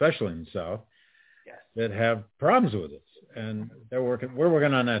 especially in the South, that have problems with this. And we're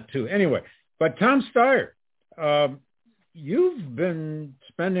working on that too. Anyway, but Tom Steyer, you've been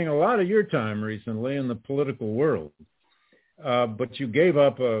spending a lot of your time recently in the political world. But you gave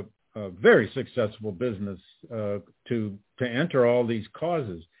up a very successful business to enter all these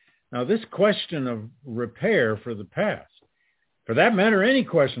causes. Now, this question of repair for the past, for that matter, any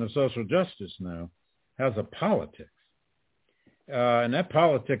question of social justice now, has a politics. And that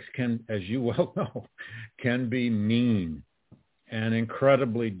politics can, as you well know, can be mean and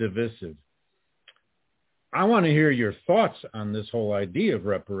incredibly divisive. I want to hear your thoughts on this whole idea of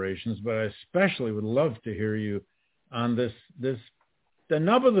reparations, but I especially would love to hear you on the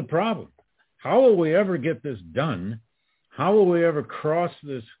nub of the problem. How will we ever get this done? how will we ever cross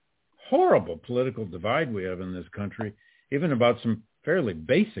this horrible political divide we have in this country, even about some fairly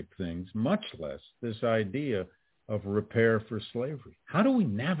basic things, much less this idea of repair for slavery? How do we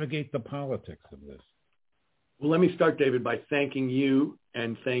navigate the politics of this? Well, let me start, David, by thanking you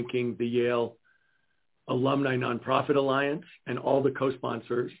and thanking the Yale Alumni Nonprofit Alliance and all the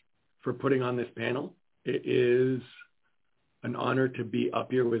co-sponsors for putting on this panel. It is an honor to be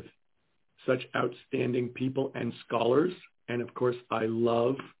up here with such outstanding people and scholars. And of course, I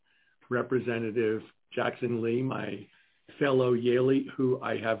love Representative Jackson Lee, my fellow Yalie, who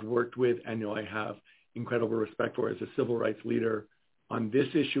I have worked with and know I have incredible respect for as a civil rights leader on this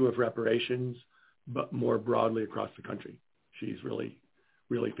issue of reparations, but more broadly across the country. She's really,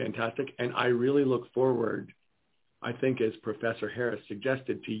 really fantastic. And I really look forward, I think, as Professor Harris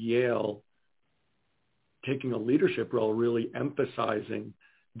suggested, to Yale taking a leadership role, really emphasizing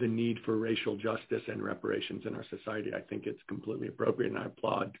the need for racial justice and reparations in our society. I think it's completely appropriate, and I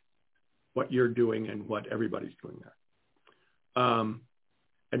applaud what you're doing and what everybody's doing there.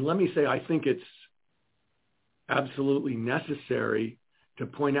 And let me say, I think it's absolutely necessary to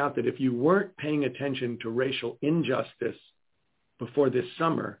point out that if you weren't paying attention to racial injustice before this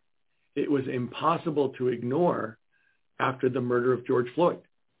summer, it was impossible to ignore after the murder of George Floyd.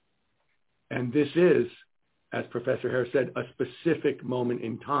 And this is, as Professor Harris said, a specific moment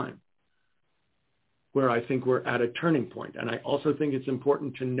in time where I think we're at a turning point. And I also think it's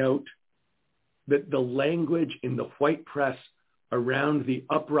important to note that the language in the white press around the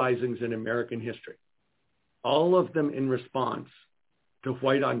uprisings in American history, all of them in response to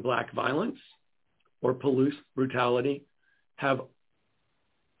white on black violence or police brutality, have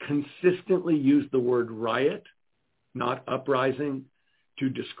consistently used the word riot, not uprising, to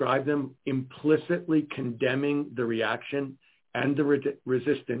describe them, implicitly condemning the reaction and the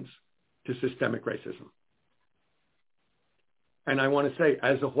resistance to systemic racism. And I want to say,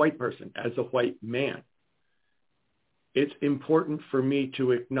 as a white person, as a white man, it's important for me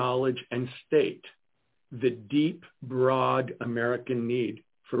to acknowledge and state the deep, broad American need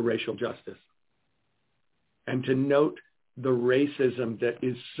for racial justice, and to note the racism that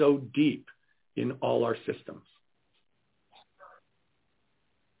is so deep in all our systems.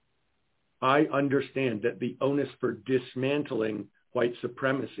 I understand that the onus for dismantling white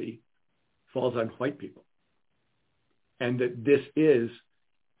supremacy falls on white people, and that this is,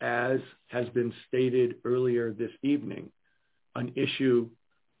 as has been stated earlier this evening, an issue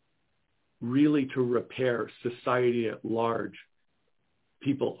really to repair society at large.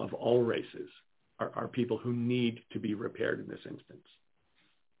 People of all races are people who need to be repaired in this instance.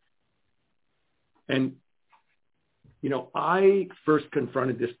 And, you know, I first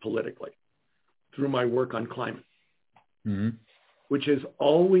confronted this politically through my work on climate, which has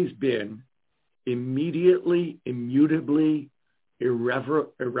always been immediately, immutably,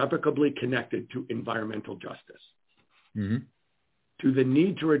 irrevocably connected to environmental justice, to the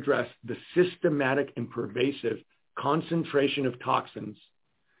need to address the systematic and pervasive concentration of toxins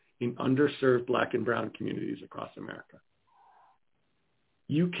in underserved Black and brown communities across America.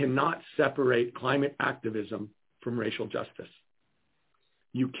 You cannot separate climate activism from racial justice.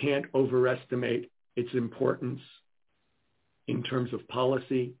 You can't overestimate its importance in terms of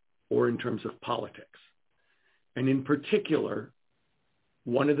policy or in terms of politics. And in particular,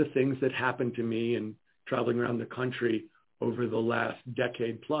 one of the things that happened to me in traveling around the country over the last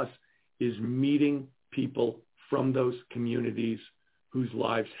decade plus is meeting people from those communities whose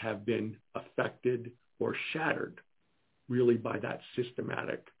lives have been affected or shattered really by that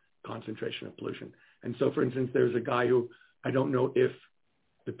systematic concentration of pollution. And so, for instance, there's a guy who, I don't know if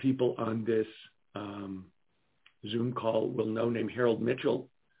the people on this Zoom call will know, named Harold Mitchell,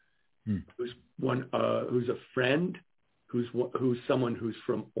 who's a friend, who's someone who's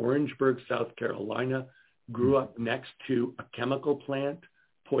from Orangeburg, South Carolina, grew up next to a chemical plant,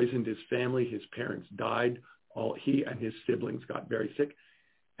 poisoned his family, his parents died, he and his siblings got very sick,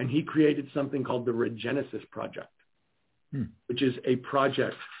 and he created something called the Regenesis Project, which is a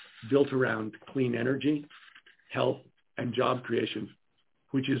project built around clean energy, health, and job creation,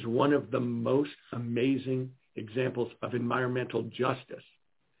 which is one of the most amazing examples of environmental justice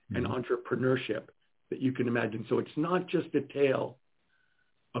and entrepreneurship that you can imagine. So it's not just a tale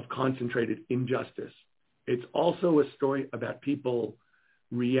of concentrated injustice. It's also a story about people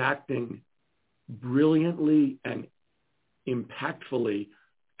reacting brilliantly and impactfully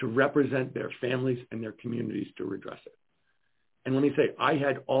to represent their families and their communities to redress it. And let me say, I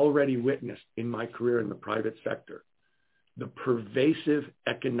had already witnessed in my career in the private sector the pervasive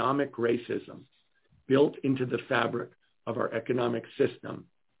economic racism built into the fabric of our economic system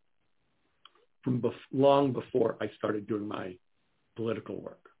from long before I started doing my political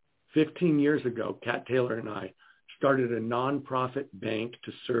work. 15 years ago, Kat Taylor and I started a nonprofit bank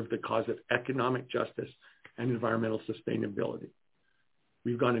to serve the cause of economic justice and environmental sustainability.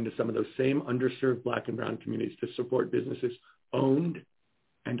 We've gone into some of those same underserved Black and brown communities to support businesses owned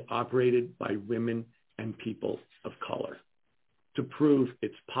and operated by women and people of color to prove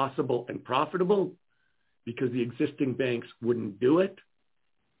it's possible and profitable, because the existing banks wouldn't do it.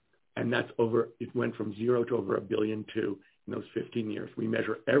 And it went from 0 to over $1.2 billion in those 15 years. We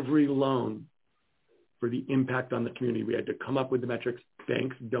measure every loan for the impact on the community. We had to come up with the metrics.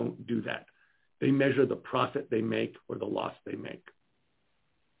 Banks don't do that. They measure the profit they make or the loss they make.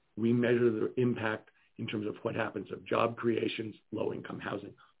 We measure the impact in terms of what happens of job creations, low-income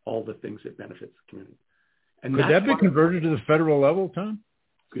housing, all the things that benefits the community. And could that be converted to the federal level, Tom?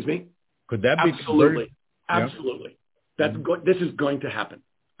 Excuse me? Could that be converted? Yeah. Absolutely. This is going to happen.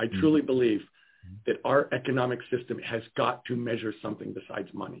 I truly believe that our economic system has got to measure something besides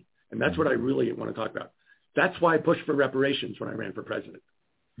money. And that's what I really want to talk about. That's why I pushed for reparations when I ran for president.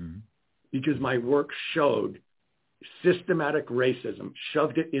 Because my work showed systematic racism,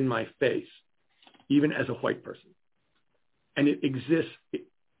 shoved it in my face, even as a white person. And it exists,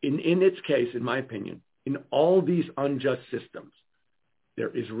 in its case, in my opinion, in all these unjust systems. There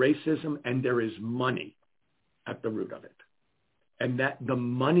is racism and there is money at the root of it. And that the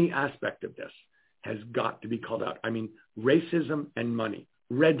money aspect of this has got to be called out. I mean, racism and money,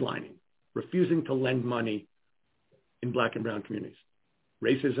 redlining, refusing to lend money in Black and brown communities,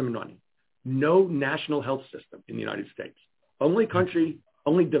 racism and money. No national health system in the United States. Only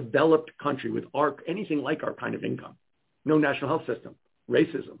developed country with anything like our kind of income. No national health system,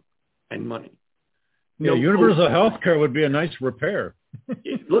 racism and money. No, universal health care would be a nice repair.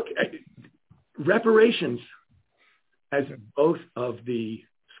 Look, reparations, as both of the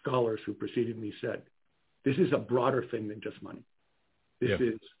scholars who preceded me said, this is a broader thing than just money. This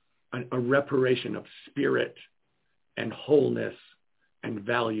is a reparation of spirit and wholeness and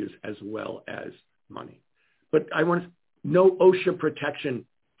values as well as money. But I want no OSHA protection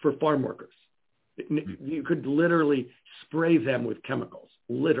for farm workers. You could literally spray them with chemicals,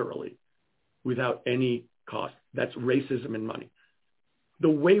 literally, without any cost. That's racism and money. The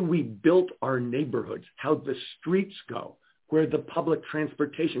way we built our neighborhoods, how the streets go, where the public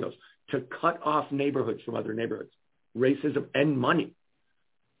transportation goes, to cut off neighborhoods from other neighborhoods, racism and money,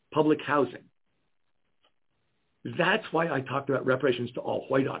 public housing. That's why I talked about reparations to all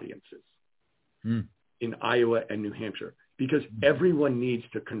white audiences in Iowa and New Hampshire, because everyone needs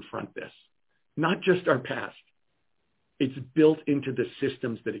to confront this, not just our past. It's built into the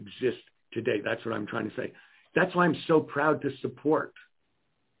systems that exist today. That's what I'm trying to say. That's why I'm so proud to support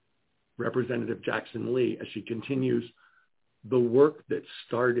Representative Jackson Lee as she continues the work that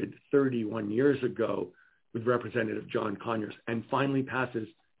started 31 years ago with Representative John Conyers and finally passes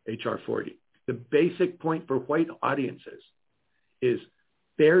H.R. 40. The basic point for white audiences is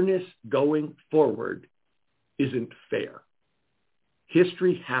fairness going forward isn't fair.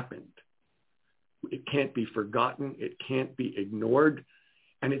 History happened. It can't be forgotten. It can't be ignored.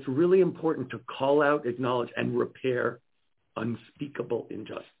 And it's really important to call out, acknowledge, and repair unspeakable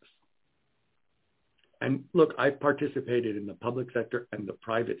injustice. And look, I've participated in the public sector and the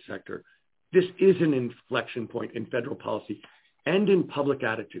private sector. This is an inflection point in federal policy and in public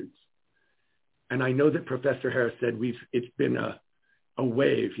attitudes. And I know that Professor Harris said it's been a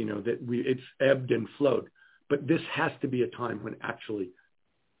wave, it's ebbed and flowed. But this has to be a time when actually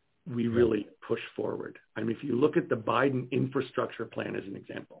we really push forward. I mean, if you look at the Biden infrastructure plan as an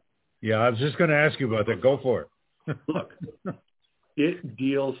example. Yeah, I was just going to ask you about that. Go for it. Look, it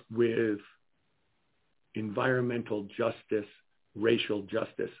deals with environmental justice, racial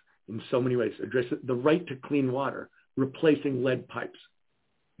justice in so many ways. Address the right to clean water, replacing lead pipes.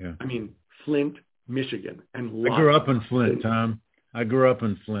 Yeah. I mean, Flint, Michigan, and I grew up in Flint, Tom. I grew up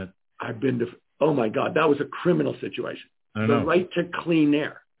in Flint. I've been to, oh my God, that was a criminal situation. I know. The right to clean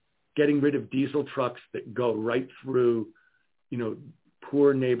air, getting rid of diesel trucks that go right through,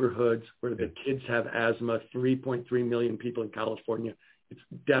 poor neighborhoods where the kids have asthma, 3.3 million people in California. It's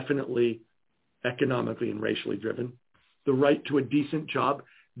definitely economically and racially driven. The right to a decent job.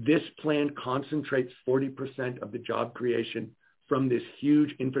 This plan concentrates 40% of the job creation from this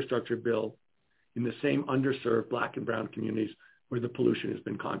huge infrastructure bill in the same underserved Black and brown communities where the pollution has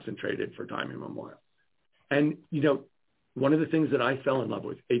been concentrated for time immemorial. And, one of the things that I fell in love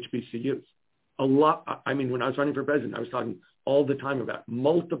with, HBCUs. When I was running for president, I was talking all the time about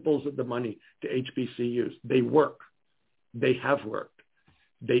multiples of the money to HBCUs. They work. They have worked.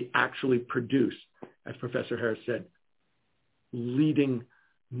 They actually produce, as Professor Harris said, leading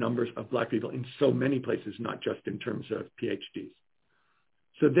numbers of Black people in so many places, not just in terms of PhDs.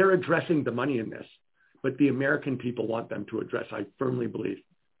 So they're addressing the money in this, but the American people want them to address, I firmly believe,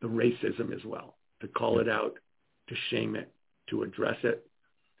 the racism as well, to call it out, to shame it, to address it.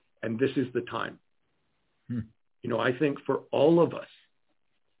 And this is the time. You know, I think for all of us,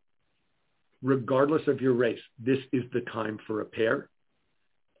 regardless of your race, this is the time for repair.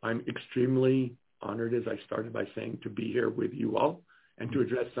 I'm extremely honored, as I started by saying, to be here with you all and to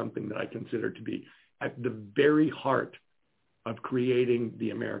address something that I consider to be at the very heart of creating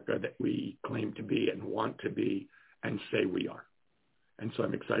the America that we claim to be and want to be and say we are. And so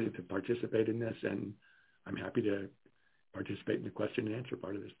I'm excited to participate in this, and I'm happy to participate in the question and answer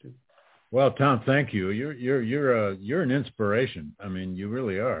part of this too. Well, Tom, thank you. You're an inspiration. I mean, you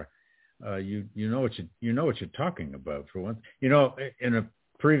really are. You know what you're talking about, for one. You know, in a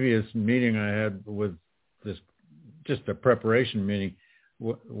previous meeting I had with this, just a preparation meeting,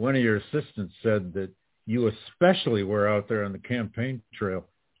 one of your assistants said that you especially were out there on the campaign trail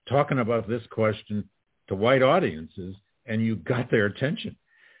talking about this question to white audiences, and you got their attention.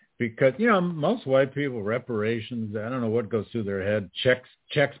 Because, you know, most white people, reparations, I don't know what goes through their head,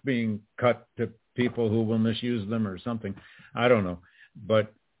 checks being cut to people who will misuse them or something. I don't know.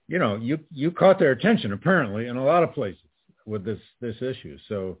 But, you know, you caught their attention, apparently, in a lot of places with this issue.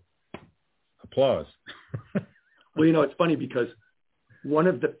 So, applause. Well, you know, it's funny because one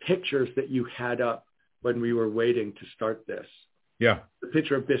of the pictures that you had up when we were waiting to start this, the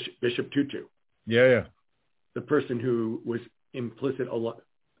picture of Bishop Tutu. Yeah. The person who was implicit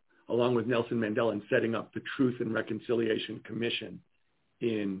along with Nelson Mandela in setting up the Truth and Reconciliation Commission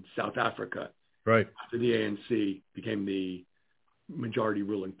in South Africa. Right. After the ANC became the majority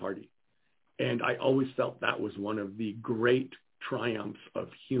ruling party. And I always felt that was one of the great triumphs of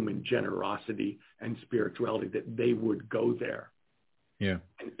human generosity and spirituality, that they would go there. Yeah.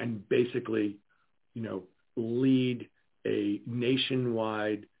 And basically, you know, lead a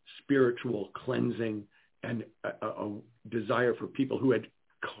nationwide spiritual cleansing and a desire for people who had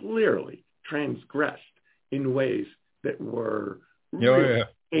clearly transgressed in ways that were really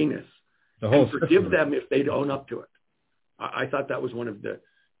heinous, and forgive them if they'd own up to it. I thought that was one of the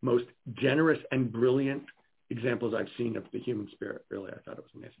most generous and brilliant examples I've seen of the human spirit. Really, I thought it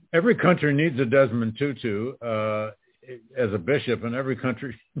was amazing. Every country needs a Desmond Tutu as a bishop, and every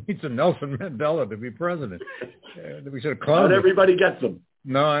country needs a Nelson Mandela to be president. We should have cloned Not everybody gets them.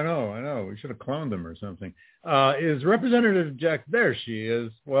 No, I know. We should have cloned them or something. Is Representative Jack? There she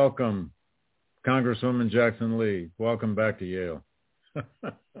is. Welcome, Congresswoman Jackson Lee. Welcome back to Yale.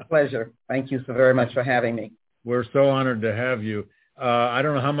 Pleasure. Thank you so very much for having me. We're so honored to have you. I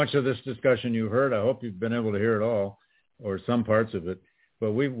don't know how much of this discussion you heard. I hope you've been able to hear it all, or some parts of it.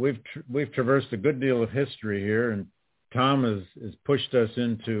 But we've traversed a good deal of history here, and Tom has pushed us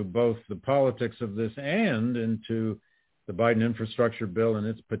into both the politics of this and into the Biden infrastructure bill and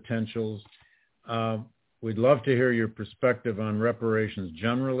its potentials. We'd love to hear your perspective on reparations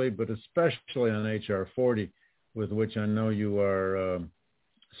generally, but especially on H.R. 40, with which I know you are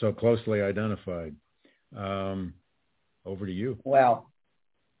so closely identified. Over to you. Well,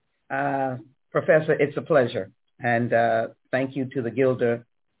 Professor, it's a pleasure. And thank you to the Gilder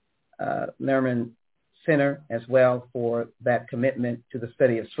Lehrman Center as well for that commitment to the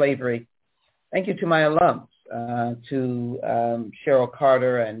study of slavery. Thank you to my alums, to Cheryl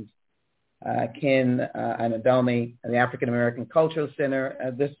Carter and Ken Anadomi, the African American Cultural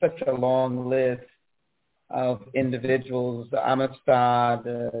Center. There's such a long list of individuals, Amistad,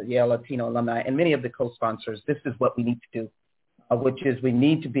 Yale Latino alumni, and many of the co-sponsors. This is what we need to do, which is we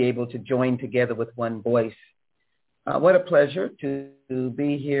need to be able to join together with one voice. What a pleasure to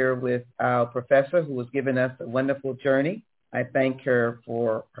be here with our professor who has given us a wonderful journey. I thank her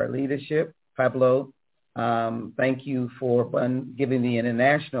for her leadership. Pablo, thank you for giving the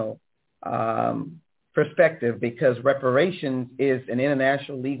international perspective, because reparations is an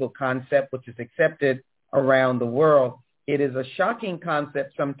international legal concept which is accepted around the world. It is a shocking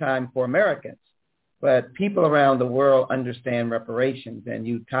concept sometimes for Americans, but people around the world understand reparations. And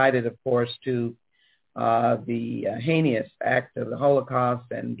you tied it, of course, to the heinous act of the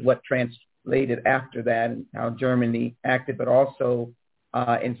Holocaust and what translated after that and how Germany acted, but also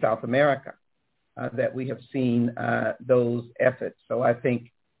in South America that we have seen those efforts. So I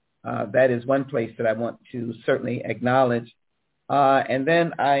think that is one place that I want to certainly acknowledge. And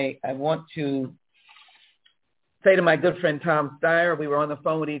then I want to say to my good friend Tom Steyer, we were on the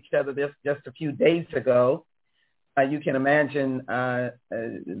phone with each other just a few days ago. You can imagine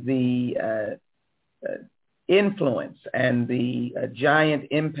the influence and the giant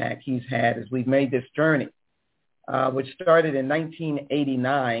impact he's had as we've made this journey which started in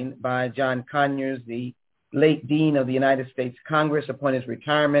 1989 by John Conyers, the late Dean of the United States Congress, upon his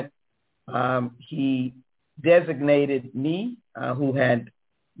retirement. He designated me, who had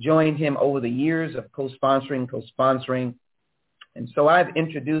joined him over the years of co-sponsoring. And so I've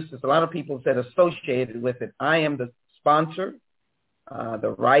introduced this. A lot of people said associated with it. I am the sponsor,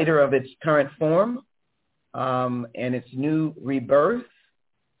 the writer of its current form and its new rebirth,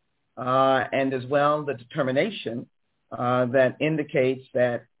 and as well the determination that indicates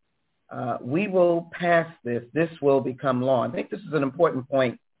that we will pass this. This will become law. I think this is an important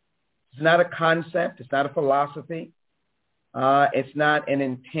point. It's not a concept. It's not a philosophy. It's not an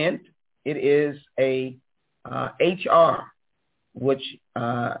intent. It is a HR, which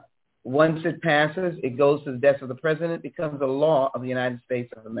once it passes, it goes to the desk of the president, becomes a law of the United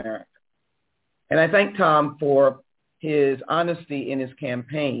States of America. And I thank Tom for his honesty in his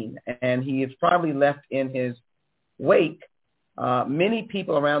campaign, and he has probably left in his wake many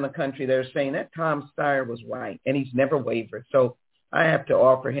people around the country that are saying that Tom Steyer was right, and he's never wavered. So I have to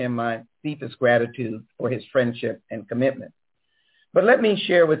offer him my deepest gratitude for his friendship and commitment. But let me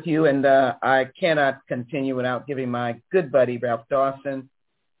share with you, and I cannot continue without giving my good buddy, Ralph Dawson,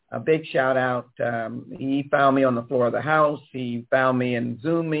 a big shout out. He found me on the floor of the House. He found me in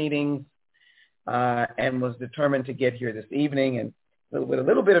Zoom meetings and was determined to get here this evening. And with a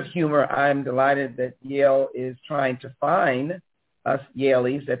little bit of humor, I'm delighted that Yale is trying to find us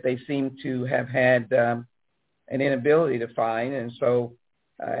Yaleys that they seem to have had an inability to find. And so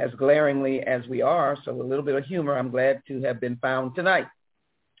as glaringly as we are, so a little bit of humor, I'm glad to have been found tonight.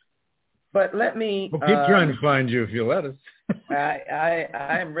 But let me... We'll keep trying to find you if you let us.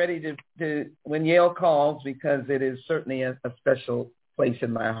 I'm ready to when Yale calls, because it is certainly a special place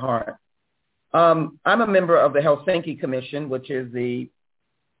in my heart. I'm a member of the Helsinki Commission, which is the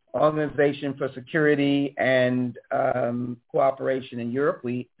Organization for Security and Cooperation in Europe.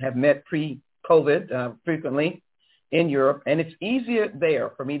 We have met pre-COVID frequently in Europe, and it's easier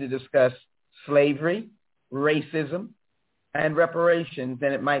there for me to discuss slavery, racism, and reparations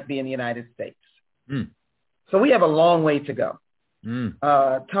than it might be in the United States. So we have a long way to go.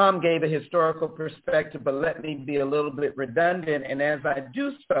 Tom gave a historical perspective, but let me be a little bit redundant. And as I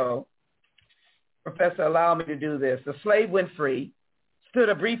do so, Professor, allow me to do this. The slave went free, stood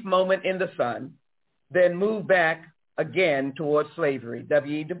a brief moment in the sun, then moved back again towards slavery.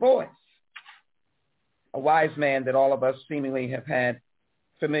 W.E. Du Bois, a wise man that all of us seemingly have had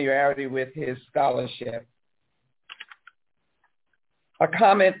familiarity with his scholarship. A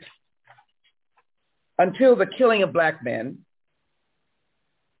comment: until the killing of black men,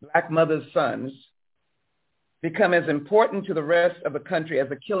 black mothers' sons, become as important to the rest of the country as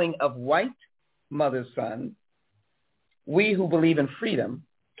the killing of white mothers' sons, we who believe in freedom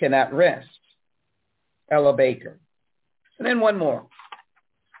cannot rest. Ella Baker. And then one more.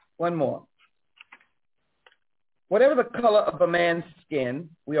 Whatever the color of a man's skin,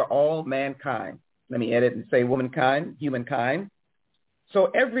 we are all mankind. Let me edit and say womankind, humankind. So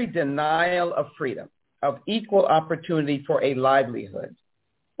every denial of freedom, of equal opportunity for a livelihood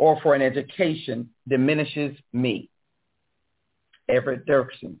or for an education, diminishes me. Everett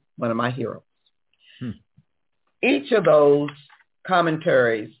Dirksen, one of my heroes. Each of those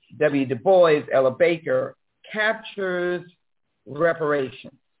commentaries, W. Du Bois, Ella Baker, captures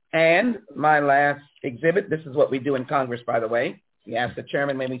reparations. And my last exhibit, this is what we do in Congress, by the way. We asked the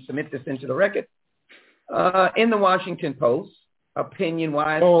chairman, may we submit this into the record? In the Washington Post,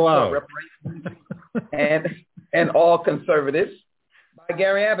 opinion-wise, reparations and all conservatives, by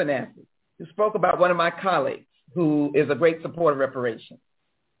Gary Abernathy, who spoke about one of my colleagues who is a great supporter of reparations.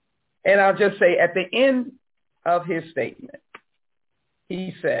 And I'll just say at the end of his statement,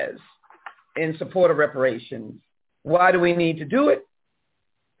 he says, in support of reparations, why do we need to do it?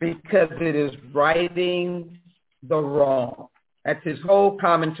 Because it is righting the wrong. That's his whole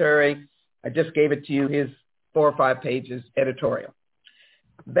commentary. I just gave it to you, his 4 or 5 pages editorial.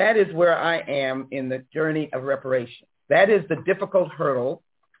 That is where I am in the journey of reparations. That is the difficult hurdle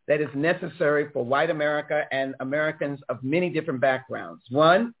that is necessary for white America and Americans of many different backgrounds.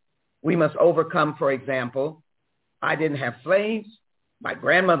 One, we must overcome, for example, I didn't have slaves. My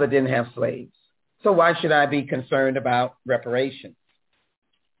grandmother didn't have slaves. So why should I be concerned about reparations?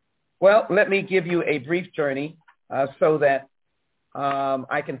 Well, let me give you a brief journey so that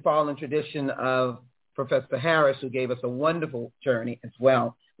I can follow in tradition of Professor Harris, who gave us a wonderful journey as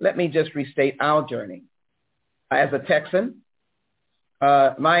well. Let me just restate our journey. As a Texan,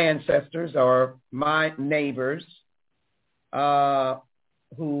 my ancestors or my neighbors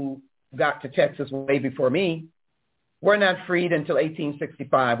who got to Texas way before me were not freed until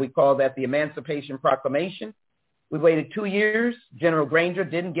 1865. We call that the Emancipation Proclamation, We waited 2 years. General Granger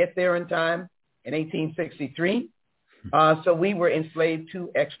didn't get there in time in 1863. So we were enslaved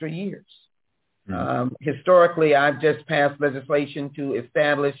 2 extra years. Historically, I've just passed legislation to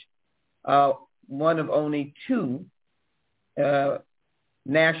establish one of only 2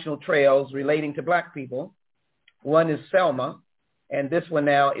 national trails relating to black people. One is Selma, and this one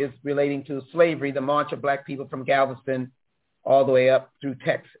now is relating to slavery, the march of black people from Galveston all the way up through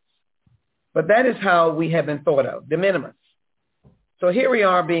Texas. But that is how we have been thought of, de minimis. So here we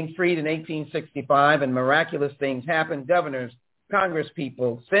are being freed in 1865, and miraculous things happen. Governors,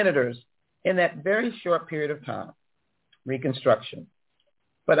 congresspeople, senators, in that very short period of time, Reconstruction.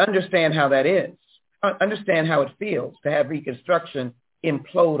 But understand how that is. Understand how it feels to have Reconstruction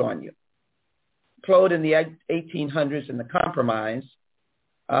implode on you. Implode in the 1800s in the Compromise,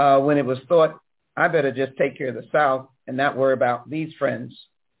 when it was thought, I better just take care of the South and not worry about these friends.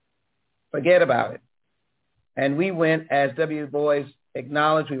 Forget about it. And we went, as W. Boys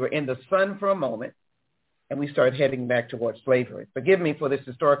acknowledged, we were in the sun for a moment, and we started heading back towards slavery. Forgive me for this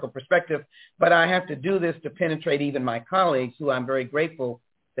historical perspective, but I have to do this to penetrate even my colleagues, who I'm very grateful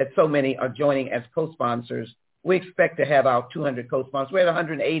that so many are joining as co-sponsors. We expect to have our 200 co-sponsors. We had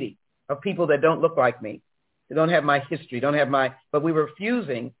 180 of people that don't look like me. They don't have my history, but we were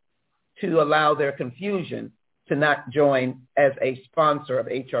refusing to allow their confusion to not join as a sponsor of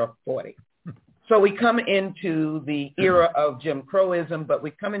H.R. 40. So we come into the era of Jim Crowism, but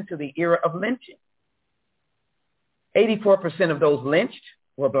we come into the era of lynching. 84% of those lynched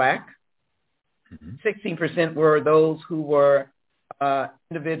were black. 16% were those who were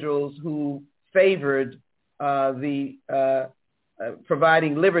individuals who favored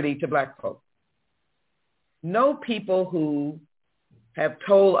providing liberty to black folks. No people who have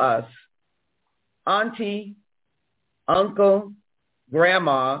told us, auntie, uncle,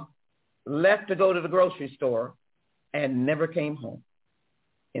 grandma left to go to the grocery store and never came home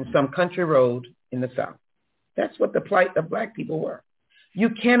in some country road in the South. That's what the plight of black people were.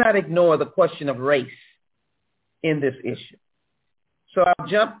 You cannot ignore the question of race in this issue. So I'll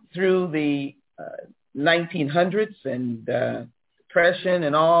jump through the 1900s and Depression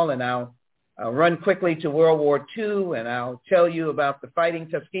and all, and I'll run quickly to World War II, and I'll tell you about the Fighting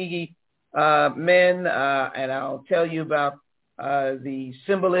Tuskegee men, and I'll tell you about the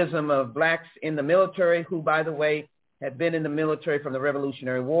symbolism of blacks in the military, who, by the way, had been in the military from the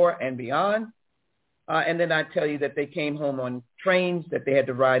Revolutionary War and beyond. And then I tell you that they came home on trains that they had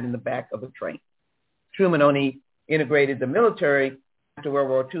to ride in the back of a train. Truman only integrated the military after World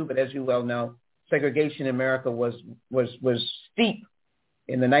War II, but as you well know, segregation in America was steep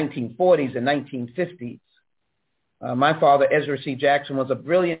in the 1940s and 1950s. My father, Ezra C. Jackson, was a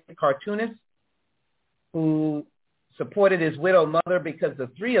brilliant cartoonist who supported his widowed mother because the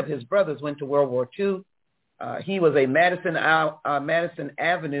 3 of his brothers went to World War II. He was a Madison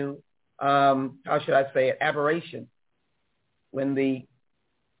Avenue, aberration. When the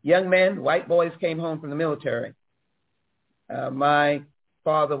young men, white boys, came home from the military, my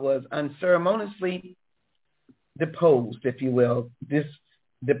father was unceremoniously deposed, if you will,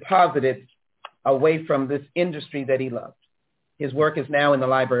 deposited away from this industry that he loved. His work is now in the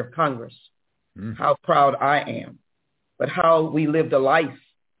Library of Congress. How proud I am, but how we lived a life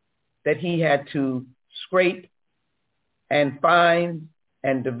that he had to scrape and find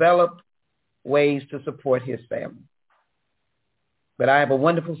and develop ways to support his family. But I have a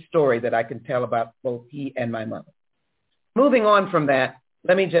wonderful story that I can tell about both he and my mother. Moving on from that,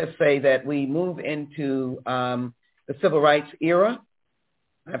 let me just say that we move into the Civil Rights era.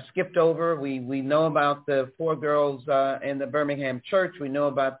 I've skipped over. We know about the 4 girls in the Birmingham church. We know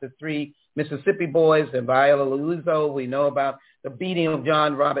about the 3 Mississippi boys and Viola Liuzzo. We know about the beating of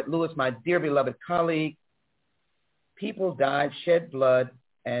John Robert Lewis, my dear beloved colleague. People died, shed blood,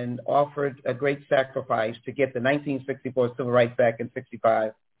 and offered a great sacrifice to get the 1964 Civil Rights Act in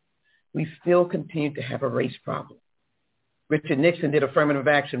 65. We still continue to have a race problem. Richard Nixon did affirmative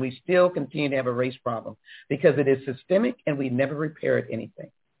action. We still continue to have a race problem because it is systemic and we never repaired anything.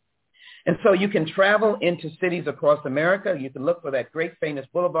 And so you can travel into cities across America. You can look for that great famous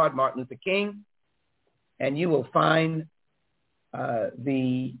boulevard, Martin Luther King, and you will find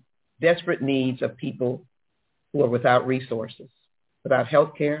the desperate needs of people who are without resources, without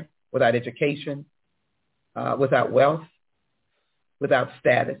health care, without education, without wealth, without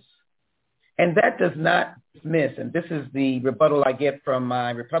status. And that does not dismiss, and this is the rebuttal I get from my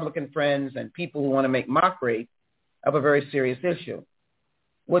Republican friends and people who want to make mockery of a very serious issue,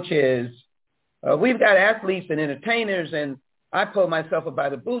 which is we've got athletes and entertainers, and I pull myself up by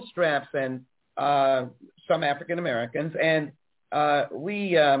the bootstraps, and some African Americans, and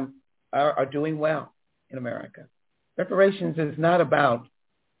we are doing well in America. Reparations is not about,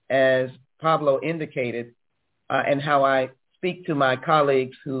 as Pablo indicated, and how I speak to my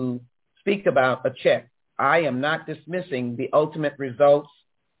colleagues who speak about a check. I am not dismissing the ultimate results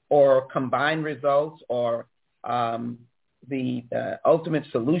or combined results or the ultimate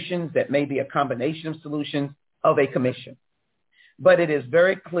solutions that may be a combination of solutions of a commission. But it is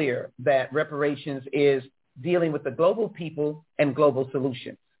very clear that reparations is dealing with the global people and global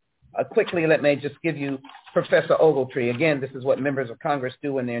solutions. Quickly, let me just give you Professor Ogletree. Again, this is what members of Congress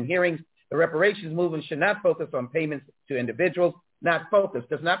do when they're in hearings. The reparations movement should not focus on payments to individuals, not focus,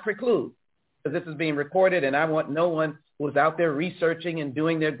 does not preclude, because this is being recorded, and I want no one who is out there researching and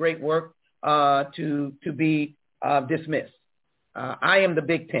doing their great work to be dismissed. I am the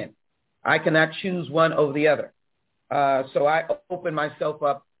Big Ten. I cannot choose one over the other. So I open myself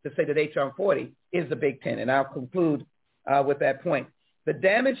up to say that H.R. 40 is the Big Ten, and I'll conclude with that point. The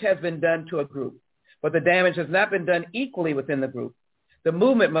damage has been done to a group, but the damage has not been done equally within the group. The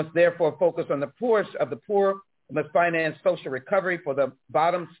movement must therefore focus on the poorest of the poor, must finance social recovery for the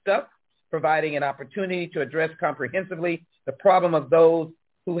bottom stuck, providing an opportunity to address comprehensively the problem of those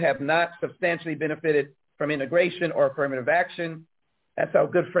who have not substantially benefited from integration or affirmative action. That's our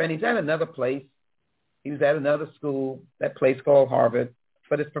good friend. He's at another place. He was at another school, that place called Harvard,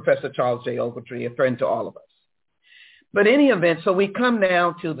 but it's Professor Charles J. Ogletree, a friend to all of us. But in any event, so we come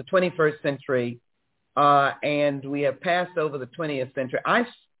now to the 21st century, and we have passed over the 20th century. I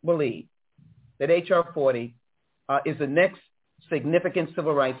believe that H.R. 40 is the next significant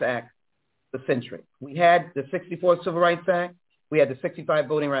civil rights act of the century. We had the 64 Civil Rights Act. We had the 65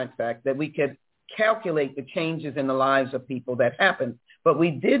 Voting Rights Act, that we could calculate the changes in the lives of people that happened. But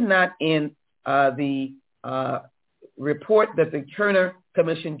we did not in the report that the Turner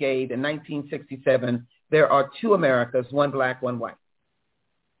Commission gave in 1967, there are two Americas, one black, one white.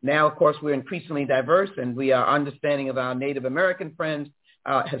 Now, of course, we're increasingly diverse, and we are understanding of our Native American friends,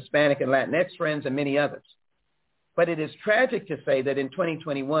 Hispanic and Latinx friends, and many others. But it is tragic to say that in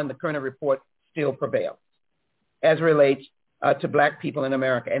 2021, the Kerner report still prevails as it relates to black people in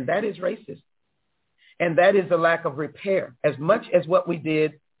America, and that is racist. And that is the lack of repair, as much as what we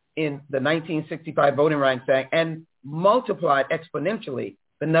did in the 1965 Voting Rights Act and multiplied exponentially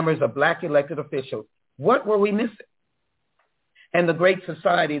the numbers of black elected officials. What were we missing? And the great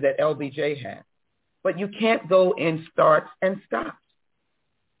society that LBJ had. But you can't go in starts and stops.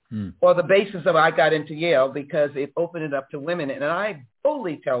 Or the basis of I got into Yale because it opened it up to women. And I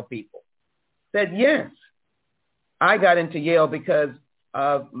boldly tell people that, yes, I got into Yale because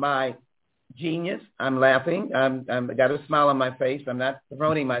of my genius. I'm laughing. I got a smile on my face. I'm not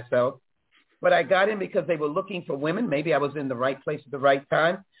promoting myself. But I got in because they were looking for women. Maybe I was in the right place at the right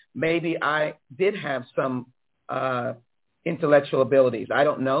time. Maybe I did have some intellectual abilities. I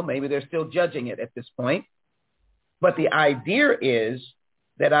don't know. Maybe they're still judging it at this point. But the idea is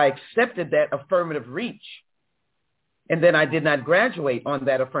that I accepted that affirmative reach, and then I did not graduate on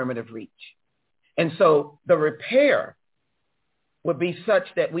that affirmative reach. And so the repair would be such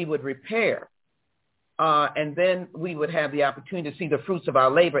that we would repair, and then we would have the opportunity to see the fruits of our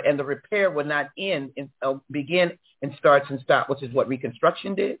labor, and the repair would not begin in starts and stop, which is what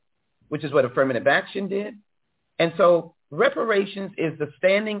Reconstruction did, which is what affirmative action did. And so reparations is the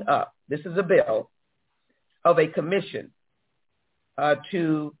standing up, this is a bill, of a commission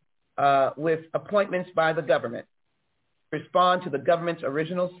with appointments by the government, respond to the government's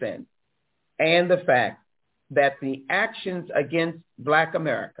original sin and the fact that the actions against Black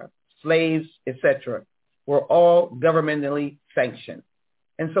America, slaves, etc., were all governmentally sanctioned.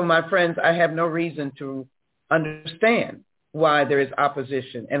 And so, my friends, I have no reason to understand why there is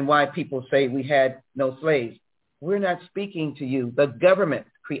opposition and why people say we had no slaves. We're not speaking to you. The government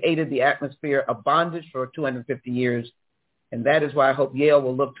created the atmosphere of bondage for 250 years. And that is why I hope Yale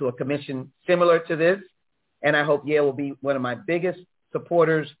will look to a commission similar to this. And I hope Yale will be one of my biggest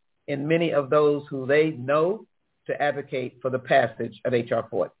supporters in many of those who they know to advocate for the passage of H.R.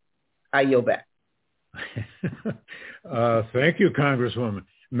 40. I yield back. Thank you, Congresswoman.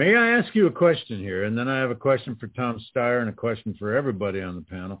 May I ask you a question here? And then I have a question for Tom Steyer and a question for everybody on the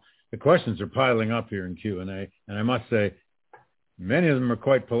panel. The questions are piling up here in Q&A, and I must say, many of them are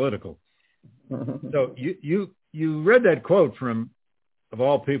quite political. So you read that quote from, of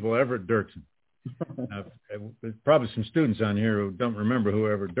all people, Everett Dirksen. There's probably some students on here who don't remember who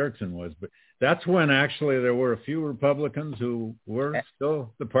Everett Dirksen was, but that's when actually there were a few Republicans who were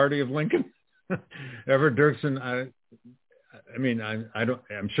still the party of Lincoln. Everett Dirksen,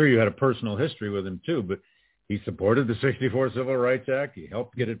 I'm sure you had a personal history with him too, but he supported the 64 Civil Rights Act. He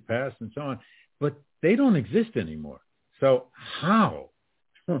helped get it passed and so on, but they don't exist anymore. So how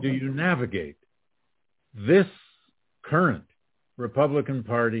do you navigate this current Republican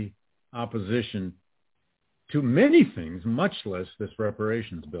Party opposition to many things, much less this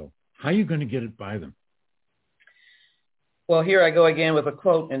reparations bill. How are you going to get it by them? Well, here I go again with a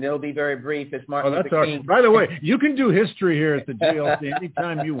quote, and it'll be very brief. It's Martin Luther King. By the way, you can do history here at the GLC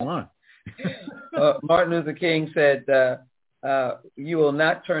anytime you want. Martin Luther King said, you will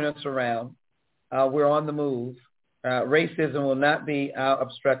not turn us around. We're on the move. Racism will not be our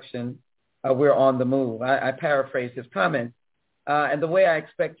obstruction. We're on the move. I paraphrase his comment. And the way I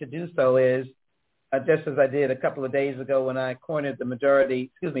expect to do so is, just as I did a couple of days ago when I cornered the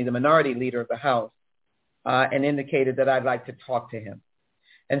minority leader of the House, and indicated that I'd like to talk to him.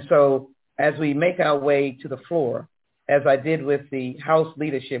 And so as we make our way to the floor, as I did with the House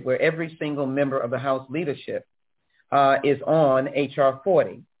leadership, where every single member of the House leadership is on H.R.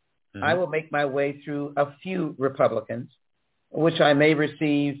 40, I will make my way through a few Republicans, which I may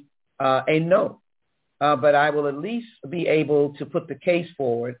receive a no. But I will at least be able to put the case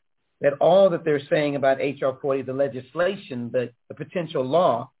forward that all that they're saying about H.R. 40, the legislation, the potential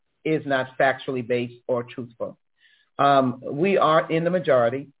law, is not factually based or truthful. We are in the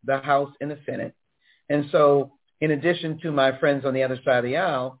majority, the House and the Senate. And so in addition to my friends on the other side of the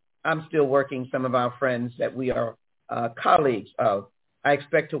aisle, I'm still working some of our friends that we are colleagues of. I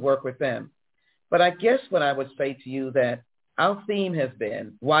expect to work with them. But I guess what I would say to you that our theme has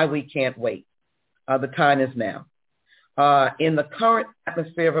been why we can't wait. The time is now. In the current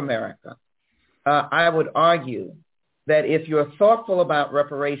atmosphere of America, I would argue that if you're thoughtful about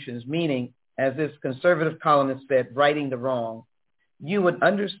reparations, meaning, as this conservative columnist said, righting the wrong, you would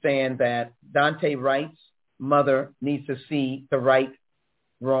understand that Daunte Wright's mother needs to see the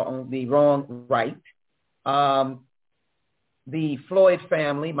wrong right. The Floyd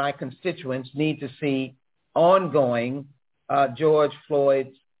family, my constituents, need to see ongoing George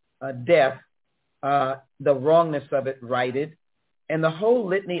Floyd's death, the wrongness of it righted, and the whole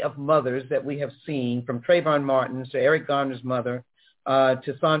litany of mothers that we have seen, from Trayvon Martin to Eric Garner's mother,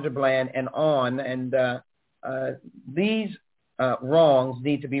 to Sandra Bland and on, and these wrongs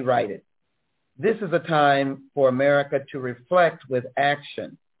need to be righted. This is a time for America to reflect with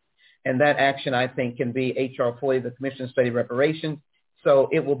action, and that action, I think, can be H.R. 40, the Commission to Study Reparations. So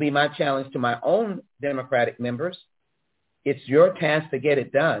it will be my challenge to my own Democratic members. It's your task to get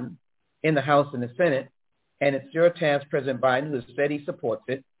it done in the House and the Senate. And it's your task, President Biden, who has said he supports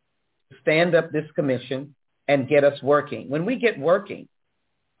it, to stand up this commission and get us working. When we get working,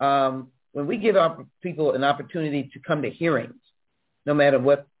 when we give our people an opportunity to come to hearings, no matter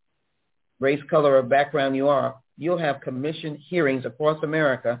what race, color, or background you are, you'll have commission hearings across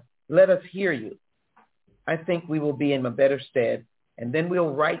America. Let us hear you. I think we will be in a better stead, and then we'll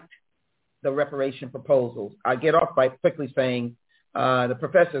write the reparation proposals. I get off by quickly saying the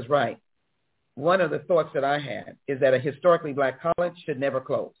professor's right. One of the thoughts that I had is that a historically black college should never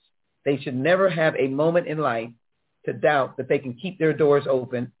close. They should never have a moment in life to doubt that they can keep their doors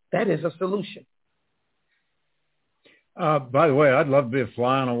open. That is a solution. By the way, I'd love to be a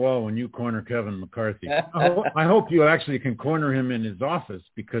fly on a wall when you corner Kevin McCarthy. I hope you actually can corner him in his office,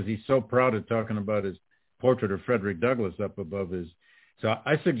 because he's so proud of talking about his portrait of Frederick Douglass up above his. So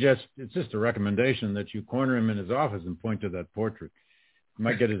I suggest, it's just a recommendation, that you corner him in his office and point to that portrait.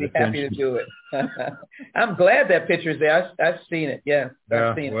 Might get his attention. Happy to do it. I'm glad that picture's there. I've seen it. Yeah,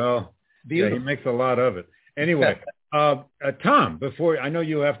 I've seen it. Well, yeah, he makes a lot of it. Anyway, Tom, before, I know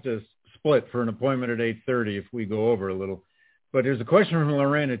you have to split for an appointment at 8:30 if we go over a little, but there's a question from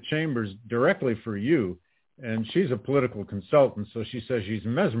Lorena Chambers directly for you, and she's a political consultant, so she says she's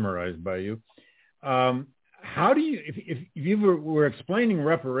mesmerized by you. How do you, if you were explaining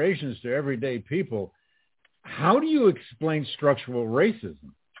reparations to everyday people, how do you explain structural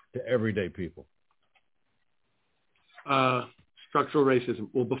racism to everyday people? Structural racism.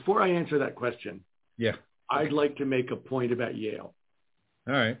 Well, before I answer that question, yeah, I'd like to make a point about Yale.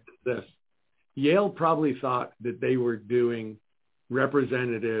 All right. This. Yale probably thought that they were doing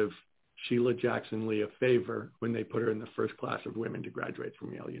Representative Sheila Jackson Lee a favor when they put her in the first class of women to graduate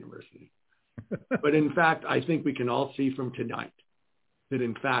from Yale University. But in fact, I think we can all see from tonight that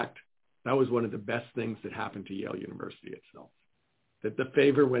in fact, that was one of the best things that happened to Yale University itself, that the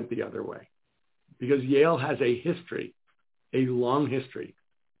favor went the other way. Because Yale has a history, a long history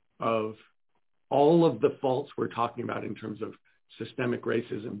of all of the faults we're talking about in terms of systemic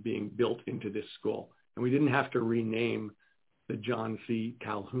racism being built into this school. And we didn't have to rename the John C.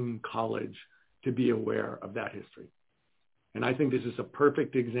 Calhoun College to be aware of that history. And I think this is a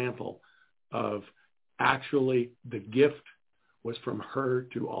perfect example of actually the gift was from her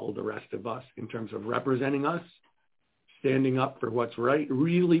to all the rest of us in terms of representing us, standing up for what's right,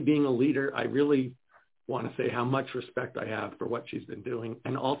 really being a leader. I really want to say how much respect I have for what she's been doing,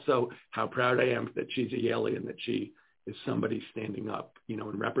 and also how proud I am that she's a Yalean, that she is somebody standing up,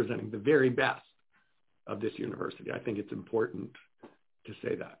 and representing the very best of this university. I think it's important to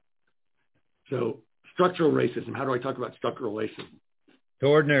say that. So structural racism, how do I talk about structural racism? To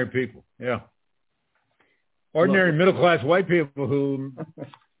ordinary people, yeah. Ordinary middle-class white people who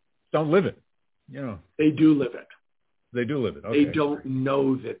don't live it, They do live it. They do live it. Okay. They don't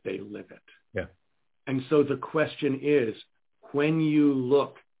know that they live it. Yeah. And so the question is, when you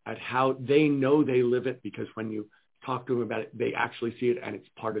look at how they know they live it, because when you talk to them about it, they actually see it and it's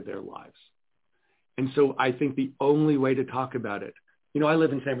part of their lives. And so I think the only way to talk about it, I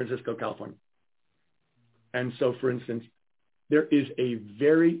live in San Francisco, California. And so, for instance, there is a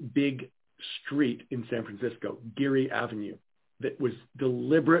very big street in San Francisco, Geary Avenue, that was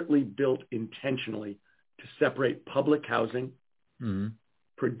deliberately built intentionally to separate public housing,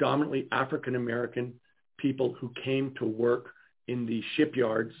 predominantly African-American people who came to work in the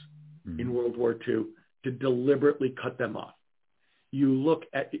shipyards in World War II, to deliberately cut them off. You look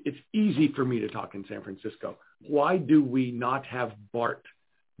at, it's easy for me to talk in San Francisco. Why do we not have BART,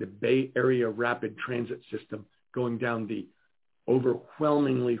 the Bay Area Rapid Transit System, going down the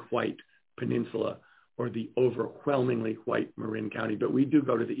overwhelmingly white peninsula or the overwhelmingly white Marin County? But we do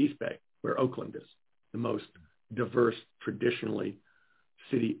go to the East Bay, where Oakland is, the most diverse, traditionally,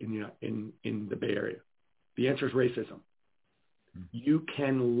 city in the Bay Area. The answer is racism. You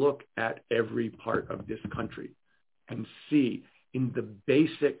can look at every part of this country and see in the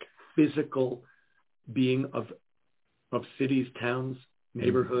basic physical being of cities, towns,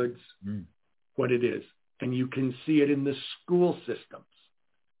 neighborhoods, what it is. And you can see it in the school systems.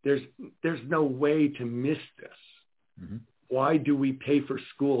 There's no way to miss this. Why do we pay for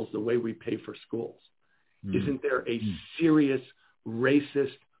schools the way we pay for schools? Isn't there a serious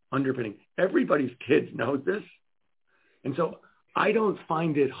racist underpinning? Everybody's kids know this. And so I don't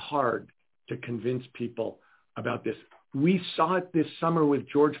find it hard to convince people about this. We saw it this summer with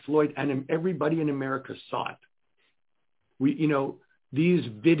George Floyd, and everybody in America saw it. These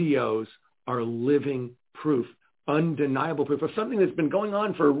videos are living proof, undeniable proof of something that's been going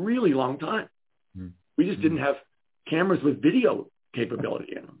on for a really long time. We just didn't have cameras with video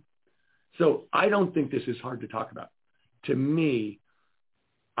capability in them. So I don't think this is hard to talk about. To me,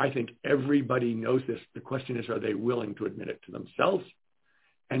 I think everybody knows this. The question is, are they willing to admit it to themselves?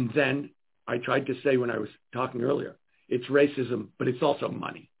 And then I tried to say when I was talking earlier, it's racism, but it's also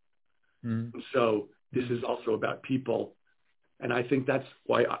money. So this is also about people. And I think that's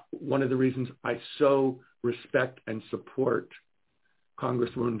why one of the reasons I so respect and support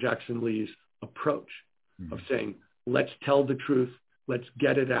Congresswoman Jackson Lee's approach of saying, let's tell the truth, let's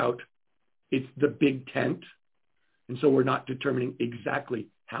get it out. It's the big tent. And so we're not determining exactly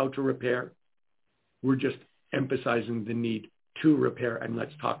how to repair. We're just emphasizing the need to repair, and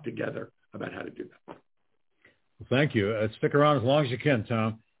let's talk together about how to do that. Well, thank you. Stick around as long as you can,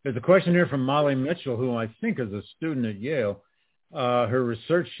 Tom. There's a question here from Molly Mitchell, who I think is a student at Yale. Her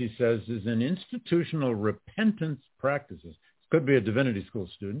research, she says, is in institutional repentance practices. Could be a divinity school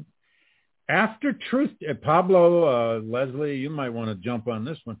student. After truth, Pablo, Leslie, you might want to jump on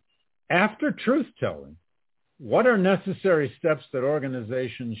this one. After truth-telling, what are necessary steps that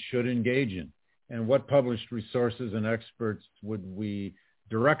organizations should engage in? And what published resources and experts would we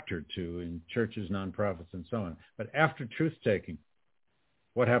direct her to in churches, nonprofits, and so on? But after truth-taking,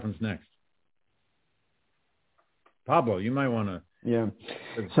 what happens next? Pablo, you might want to. Yeah.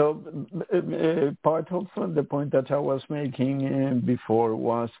 So part of the point that I was making before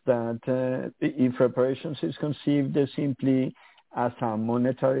was that if reparations is conceived simply as a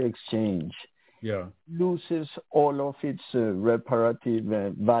monetary exchange, loses all of its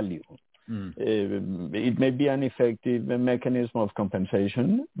reparative value. It may be an effective mechanism of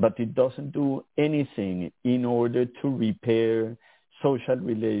compensation, but it doesn't do anything in order to repair social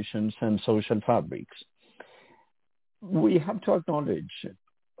relations and social fabrics. We have to acknowledge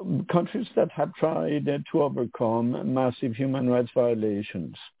countries that have tried to overcome massive human rights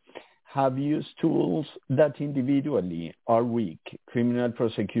violations have used tools that individually are weak. Criminal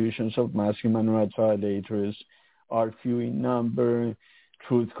prosecutions of mass human rights violators are few in number.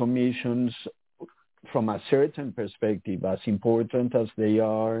 Truth commissions, from a certain perspective, as important as they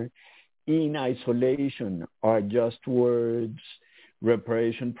are, in isolation are just words.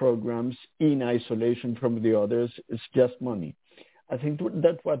 Reparation programs in isolation from the others, it's just money. I think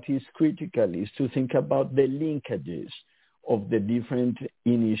that what is critical is to think about the linkages of the different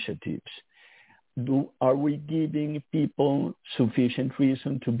initiatives. Are we giving people sufficient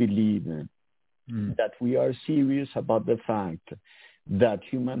reason to believe that we are serious about the fact that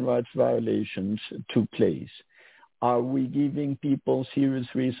human rights violations took place? Are we giving people serious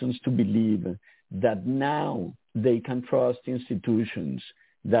reasons to believe that now they can trust institutions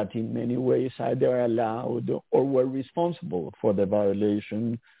that in many ways either allowed or were responsible for the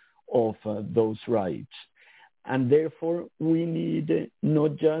violation of those rights? And therefore, we need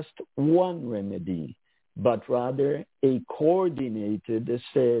not just one remedy, but rather a coordinated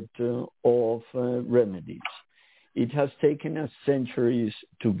set of remedies. It has taken us centuries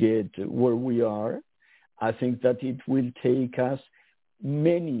to get where we are. I think that it will take us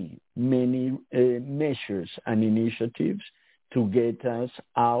many measures and initiatives to get us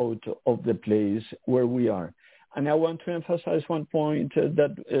out of the place where we are. And I want to emphasize one point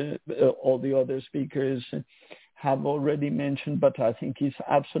that all the other speakers have already mentioned, but I think is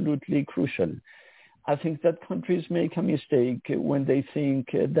absolutely crucial. I think that countries make a mistake when they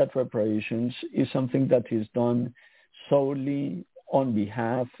think that reparations is something that is done solely on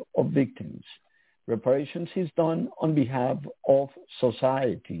behalf of victims. Reparations is done on behalf of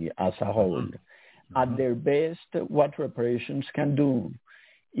society as a whole. At their best, what reparations can do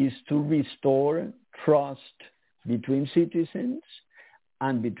is to restore trust between citizens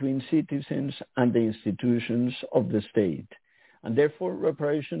and between citizens and the institutions of the state. And therefore,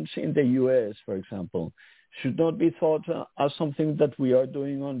 reparations in the U.S., for example, should not be thought as something that we are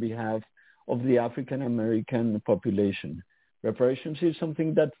doing on behalf of the African American population. Reparations is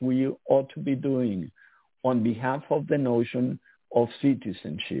something that we ought to be doing on behalf of the notion of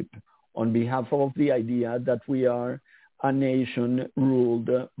citizenship, on behalf of the idea that we are a nation ruled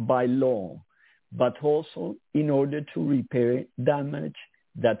by law, but also in order to repair damage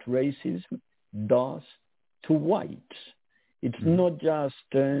that racism does to whites. It's not just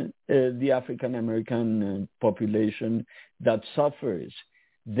the African American population that suffers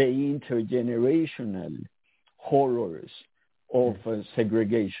the intergenerational horrors of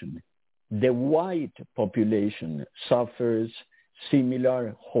segregation. The white population suffers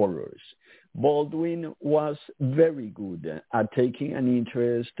similar horrors. Baldwin was very good at taking an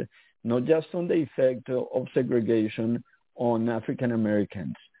interest not just on the effect of segregation on African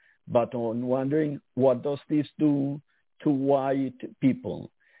Americans, but on wondering what does this do to white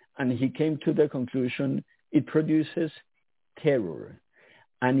people. And he came to the conclusion it produces terror.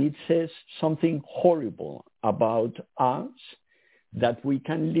 And it says something horrible about us, that we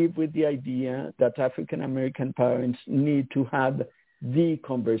can live with the idea that African American parents need to have the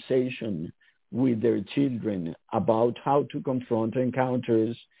conversation with their children about how to confront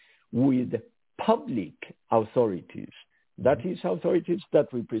encounters with public authorities. That is, authorities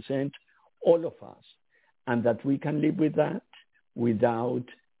that represent all of us, and that we can live with that without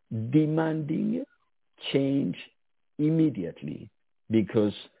demanding change immediately,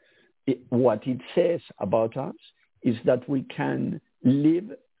 because what it says about us is that we can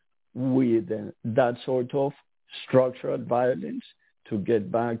live with that sort of structural violence, to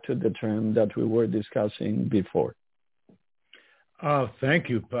get back to the term that we were discussing before. Oh, thank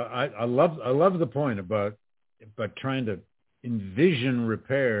you. I love the point about trying to envision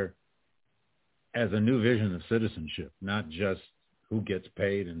repair as a new vision of citizenship, not just who gets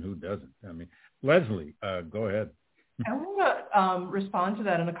paid and who doesn't. I mean, Leslie, go ahead. I want to respond to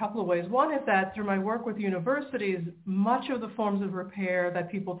that in a couple of ways. One is that through my work with universities, much of the forms of repair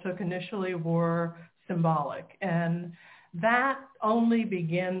that people took initially were symbolic, and that only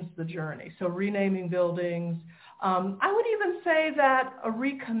begins the journey. So renaming buildings. I would even say that a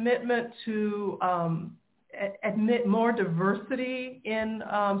recommitment to admit more diversity in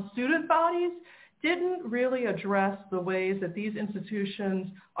student bodies didn't really address the ways that these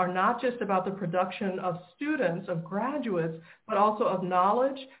institutions are not just about the production of students, of graduates, but also of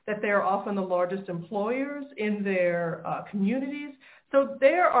knowledge, that they are often the largest employers in their communities. So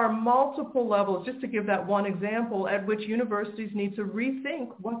there are multiple levels, just to give that one example, at which universities need to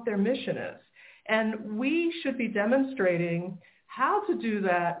rethink what their mission is. And we should be demonstrating how to do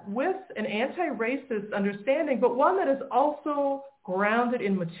that with an anti-racist understanding, but one that is also grounded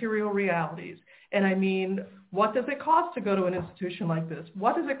in material realities. And I mean, what does it cost to go to an institution like this?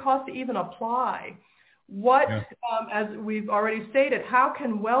 What does it cost to even apply? As we've already stated, how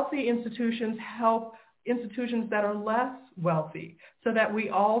can wealthy institutions help institutions that are less wealthy so that we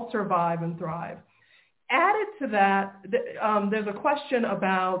all survive and thrive? Added to that, there's a question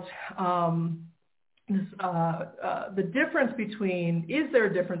about the difference between, is there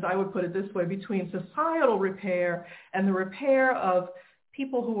a difference, I would put it this way, between societal repair and the repair of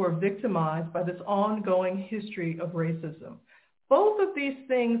people who are victimized by this ongoing history of racism. both of these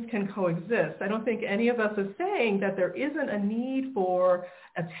things can coexist. I don't think any of us is saying that there isn't a need for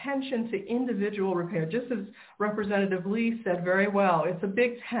attention to individual repair. Just as Representative Lee said very well, it's a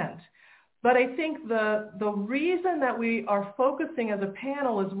big tent. But I think the reason that we are focusing as a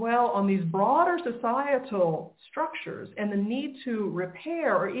panel as well on these broader societal structures and the need to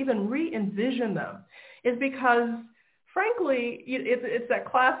repair or even re-envision them is because, frankly, it's that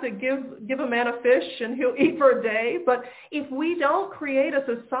classic give a man a fish and he'll eat for a day. But if we don't create a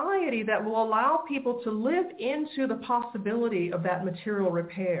society that will allow people to live into the possibility of that material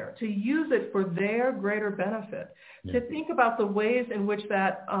repair, to use it for their greater benefit, to think about the ways in which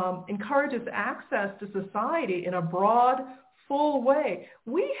that encourages access to society in a broad, full way.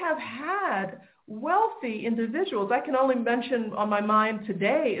 We have had wealthy individuals. I can only mention on my mind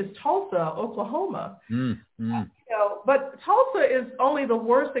today is Tulsa, Oklahoma. But Tulsa is only the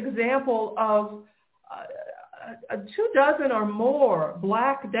worst example of 24 or more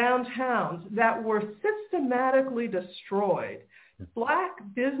Black downtowns that were systematically destroyed. Black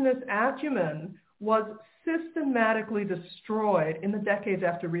business acumen was systematically destroyed in the decades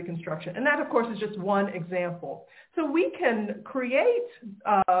after Reconstruction. And that, of course, is just one example. So we can create,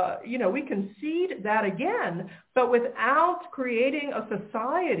 we can seed that again, but without creating a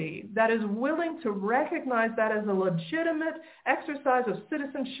society that is willing to recognize that as a legitimate exercise of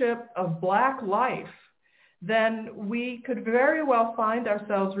citizenship of Black life, then we could very well find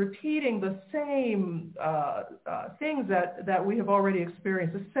ourselves repeating the same things that we have already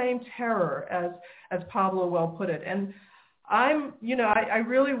experienced, the same terror, as Pablo well put it. And I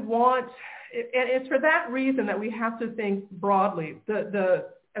really want, and it's for that reason that we have to think broadly. The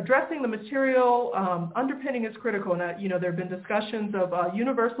addressing the material underpinning is critical. And there have been discussions of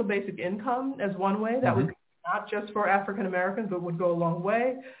universal basic income as one way that would be not just for African Americans, but would go a long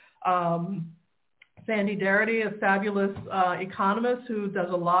way. Sandy Darity, a fabulous economist who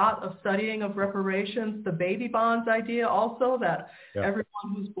does a lot of studying of reparations, the baby bonds idea also, that everyone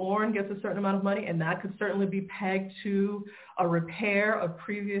who's born gets a certain amount of money, and that could certainly be pegged to a repair of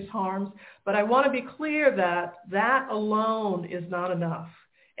previous harms. But I want to be clear that that alone is not enough.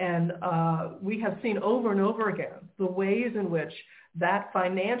 And we have seen over and over again the ways in which that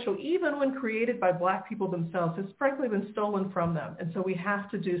financial, even when created by Black people themselves, has frankly been stolen from them. And so we have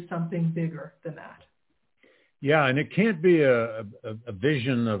to do something bigger than that. Yeah, and it can't be a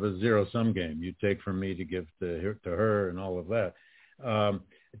vision of a zero-sum game. You take from me to give to her and all of that.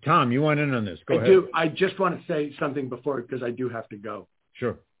 Tom, you went in on this. Go ahead. I just want to say something before, because I do have to go.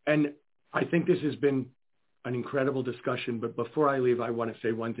 Sure. And I think this has been an incredible discussion. But before I leave, I want to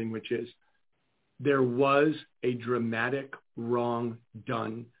say one thing, which is there was a dramatic wrong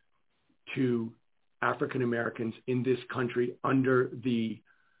done to African Americans in this country under the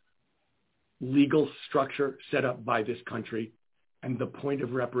legal structure set up by this country. And the point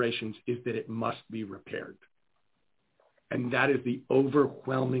of reparations is that it must be repaired. And that is the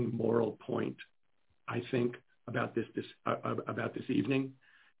overwhelming moral point, I think, about this evening.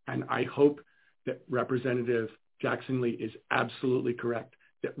 And I hope that Representative Jackson Lee is absolutely correct,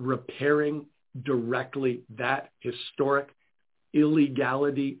 that repairing directly that historic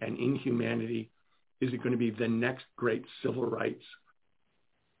illegality and inhumanity is going to be the next great civil rights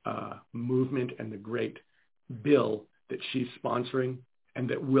movement and the great bill that she's sponsoring, and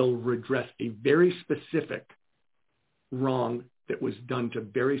that will redress a very specific wrong that was done to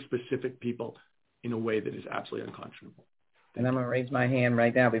very specific people in a way that is absolutely unconscionable. And I'm going to raise my hand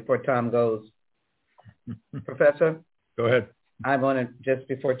right now before Tom goes. Professor? Go ahead. I want to, just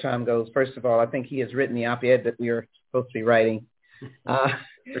before Tom goes, first of all, I think he has written the op-ed that we are supposed to be writing.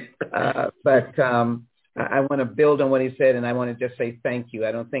 But I want to build on what he said, and I want to just say thank you.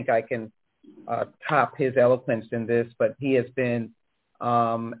 I don't think I can top his eloquence in this, but he has been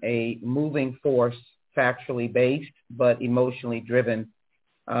a moving force, factually based, but emotionally driven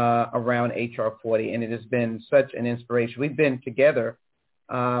around HR 40, and it has been such an inspiration. We've been together.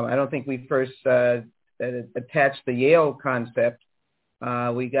 I don't think we first attached the Yale concept.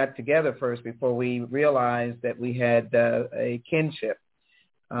 We got together first before we realized that we had a kinship.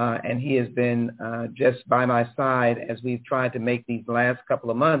 And he has been just by my side as we've tried to make these last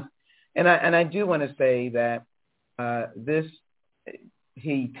couple of months. And I do want to say that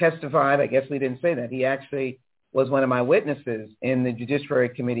he testified, I guess we didn't say that, he actually was one of my witnesses in the Judiciary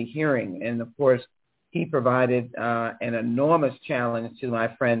Committee hearing. And of course, he provided an enormous challenge to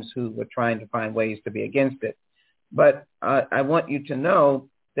my friends who were trying to find ways to be against it. But I want you to know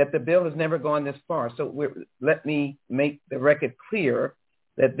that the bill has never gone this far. So let me make the record clear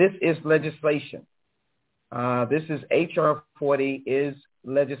that this is legislation. This is HR 40 is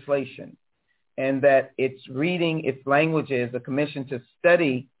legislation. and that it's reading its languages, a commission to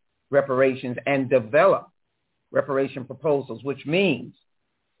study reparations and develop reparation proposals, which means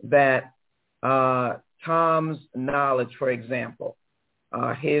that Tom's knowledge, for example,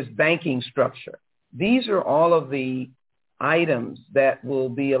 his banking structure, these are all of the items that will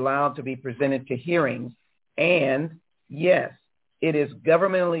be allowed to be presented to hearings. And yes, it is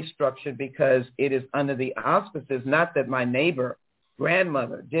governmentally structured because it is under the auspices, not that my neighbor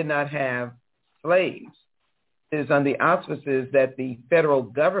grandmother did not have slaves. It is under the auspices that the federal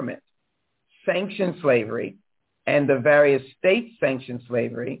government sanctioned slavery and the various states sanctioned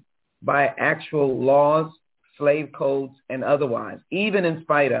slavery by actual laws, slave codes, and otherwise, even in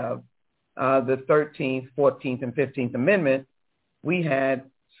spite of the 13th, 14th, and 15th Amendment. We had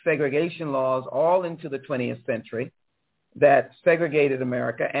segregation laws all into the 20th century that segregated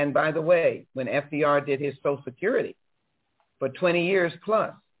America. And by the way, when FDR did his Social Security, for 20 years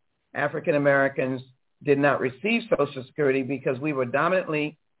plus, African Americans did not receive Social Security because we were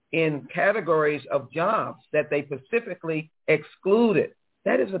dominantly in categories of jobs that they specifically excluded.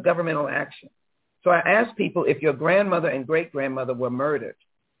 That is a governmental action. So I ask people, if your grandmother and great-grandmother were murdered,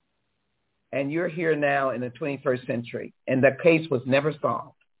 and you're here now in the 21st century, and the case was never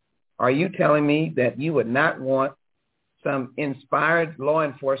solved, are you telling me that you would not want some inspired law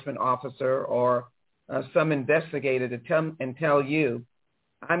enforcement officer or some investigator to tell you,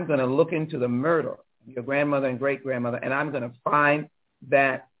 I'm going to look into the murder of your grandmother and great-grandmother, and I'm going to find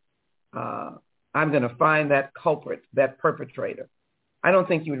that culprit, that perpetrator? I don't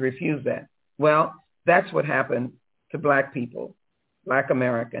think you would refuse that. Well, that's what happened to Black people, Black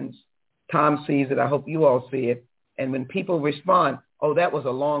Americans. Tom sees it. I hope you all see it. And when people respond, oh, that was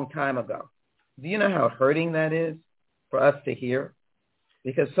a long time ago. Do you know how hurting that is for us to hear?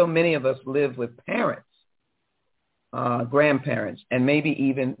 Because so many of us live with parents, grandparents, and maybe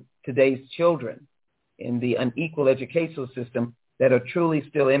even today's children in the unequal educational system that are truly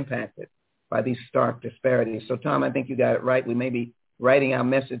still impacted by these stark disparities. So, Tom, I think you got it right. We may be writing our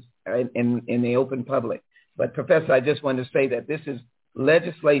message in the open public. But, Professor, I just wanted to say that this is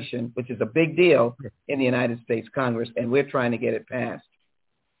legislation, which is a big deal in the United States Congress, and we're trying to get it passed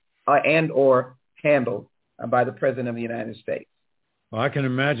and or handled by the President of the United States. Well, I can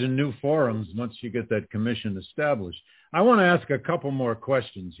imagine new forums once you get that commission established. I want to ask a couple more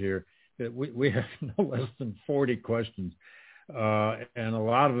questions here. We have no less than 40 questions, and a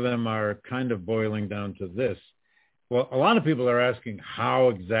lot of them are kind of boiling down to this. Well, a lot of people are asking how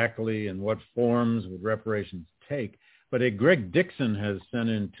exactly and what forms would reparations take. But Greg Dixon has sent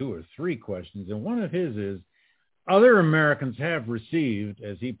in 2 or 3 questions, and one of his is, other Americans have received,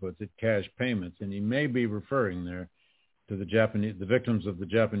 as he puts it, cash payments, and he may be referring there to the victims of the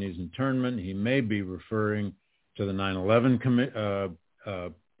Japanese internment. He may be referring to the 9/11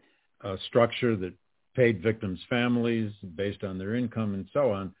 structure that paid victims' families based on their income and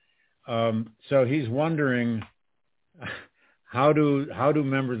so on. So he's wondering, how do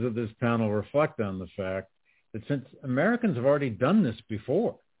members of this panel reflect on the fact that since Americans have already done this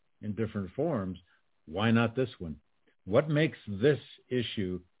before in different forms, why not this one? What makes this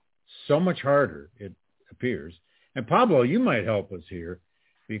issue so much harder, it appears? And Pablo, you might help us here,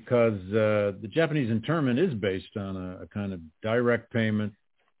 because the Japanese internment is based on a kind of direct payment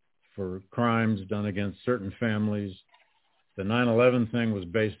for crimes done against certain families. The 9/11 thing was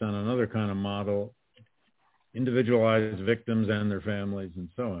based on another kind of model, individualized victims and their families and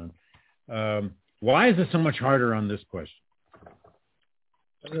so on. Why is it so much harder on this question?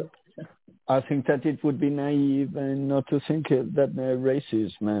 I think that it would be naive not to think that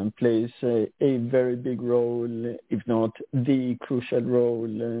racism plays a very big role, if not the crucial role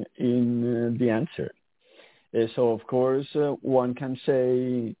in the answer. So, of course, one can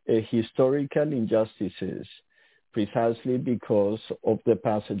say historical injustices, precisely because of the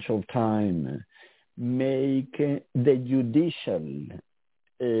passage of time, make the judicial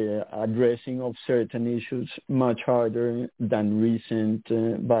addressing of certain issues much harder than recent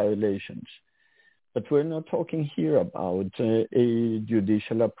violations. But we're not talking here about a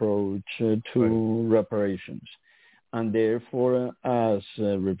judicial approach to reparations. And therefore, as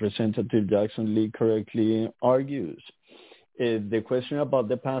Representative Jackson Lee correctly argues, the question about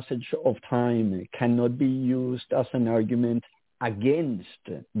the passage of time cannot be used as an argument against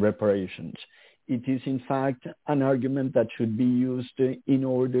reparations. It is, in fact, an argument that should be used in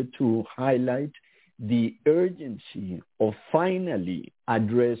order to highlight the urgency of finally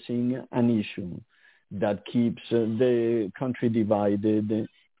addressing an issue that keeps the country divided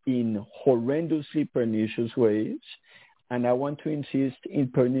in horrendously pernicious ways. And I want to insist, in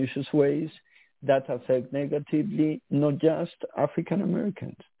pernicious ways that affect negatively not just African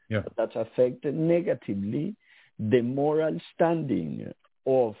Americans, that affect negatively the moral standing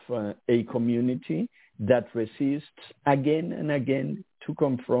of a community that resists again and again to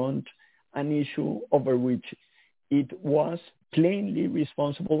confront an issue over which it was plainly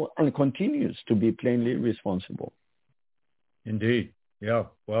responsible and continues to be plainly responsible. Indeed. Yeah.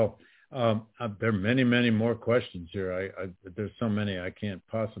 Well, there are many, many more questions here. There's so many I can't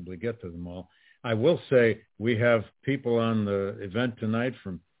possibly get to them all. I will say we have people on the event tonight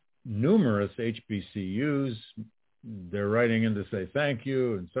from numerous HBCUs. They're writing in to say thank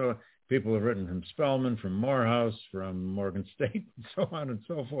you. And so people have written from Spelman, from Morehouse, from Morgan State, and so on and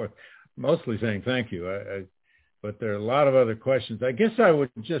so forth, mostly saying thank you. But there are a lot of other questions. I guess I would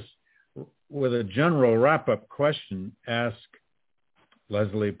just, with a general wrap-up question, ask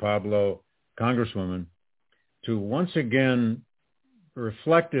Leslie, Pablo, Congresswoman, to once again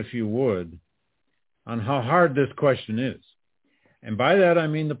reflect, if you would, on how hard this question is. And by that, I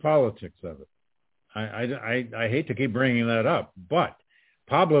mean the politics of it. I hate to keep bringing that up, but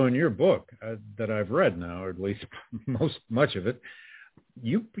Pablo, in your book that I've read now, or at least much of it,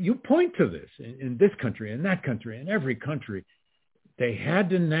 you point to this in this country, in that country, in every country. They had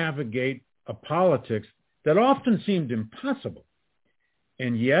to navigate a politics that often seemed impossible.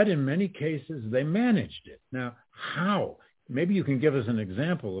 And yet, in many cases, they managed it. Now, how? Maybe you can give us an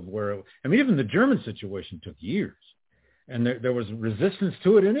example of where, even the German situation took years. And there was resistance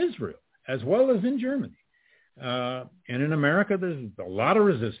to it in Israel, as well as in Germany. And in America, there's a lot of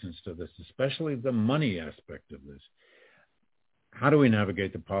resistance to this, especially the money aspect of this. How do we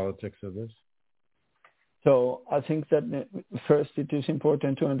navigate the politics of this? So I think that first it is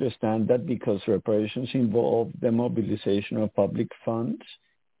important to understand that because reparations involve the mobilization of public funds,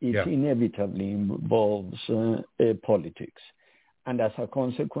 it inevitably involves politics. And as a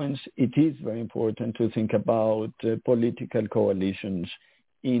consequence, it is very important to think about political coalitions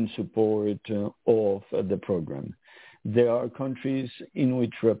in support of the program. There are countries in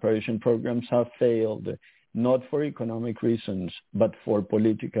which reparation programs have failed, not for economic reasons, but for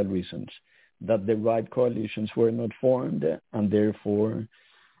political reasons, that the right coalitions were not formed and therefore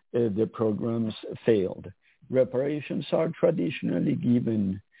the programs failed. Reparations are traditionally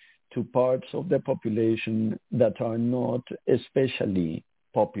given to parts of the population that are not especially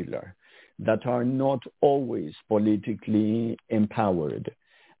popular, that are not always politically empowered.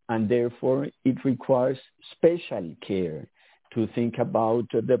 And therefore, it requires special care to think about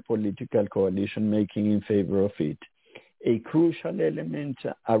the political coalition making in favor of it. A crucial element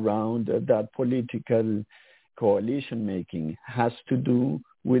around that political coalition making has to do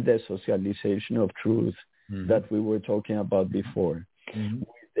with the socialization of truth that we were talking about before, with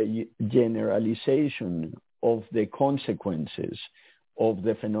the generalization of the consequences of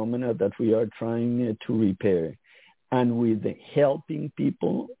the phenomena that we are trying to repair, and with helping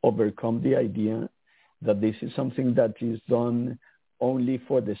people overcome the idea that this is something that is done only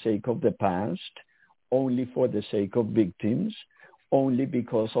for the sake of the past, only for the sake of victims, only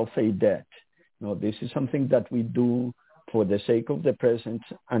because of a debt. No, this is something that we do for the sake of the present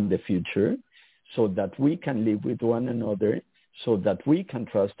and the future, so that we can live with one another, so that we can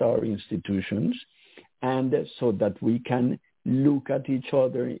trust our institutions, and so that we can look at each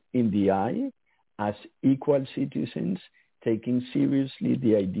other in the eye as equal citizens, taking seriously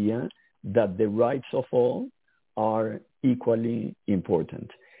the idea that the rights of all are equally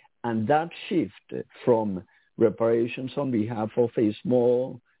important. And that shift from reparations on behalf of a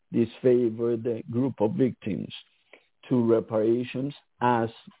small, disfavored group of victims to reparations as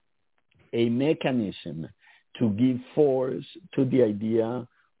a mechanism to give force to the idea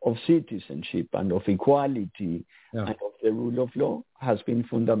of citizenship and of equality and of the rule of law has been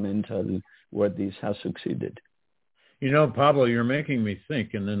fundamental where this has succeeded. You know, Pablo, you're making me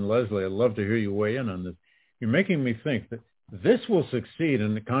think, and then Leslie, I'd love to hear you weigh in on this. You're making me think that this will succeed,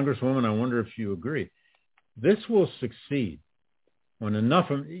 and Congresswoman, I wonder if you agree. This will succeed when enough,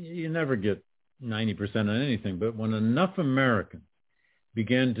 you never get 90% on anything, but when enough Americans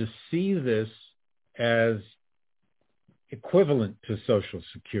begin to see this as equivalent to Social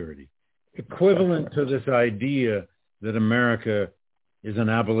Security, equivalent to this idea that America is an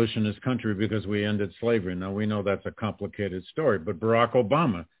abolitionist country because we ended slavery. Now, we know that's a complicated story, but Barack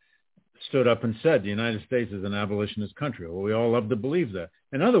Obama stood up and said the United States is an abolitionist country. Well, we all love to believe that.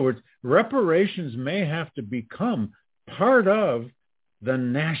 In other words, reparations may have to become part of the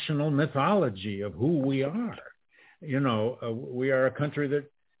national mythology of who we are. You know, we are a country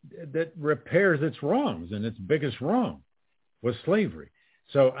that repairs its wrongs, and its biggest wrong was slavery.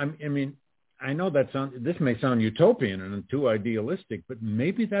 So, I mean, I know this may sound utopian and too idealistic, but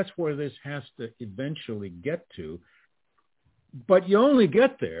maybe that's where this has to eventually get to. But you only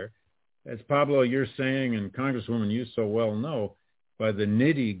get there, as Pablo, you're saying, and Congresswoman, you so well know, by the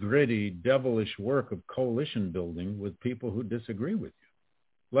nitty-gritty, devilish work of coalition building with people who disagree with you.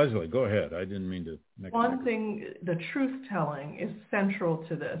 Leslie, go ahead. I didn't mean to make one thing, the truth-telling is central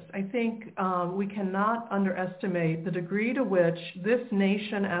to this. I think we cannot underestimate the degree to which this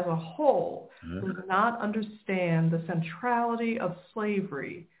nation as a whole does not understand the centrality of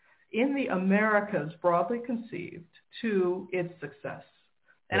slavery in the Americas broadly conceived to its success.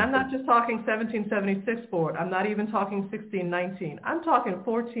 And I'm not just talking 1776 forward. I'm not even talking 1619. I'm talking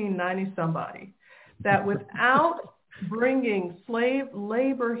 1490 somebody. That without bringing slave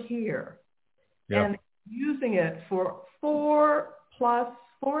labor here and using it for 4.5,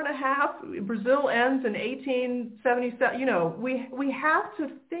 Brazil ends in 1877. You know, we have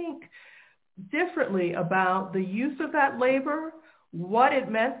to think differently about the use of that labor, what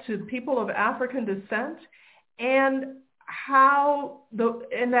it meant to people of African descent, and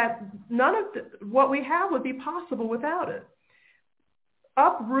that none of what we have would be possible without it.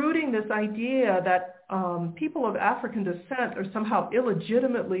 Uprooting this idea that people of African descent are somehow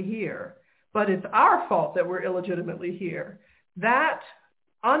illegitimately here, but it's our fault that we're illegitimately here. That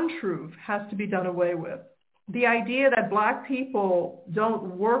untruth has to be done away with. The idea that Black people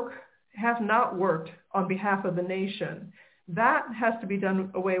have not worked on behalf of the nation, that has to be done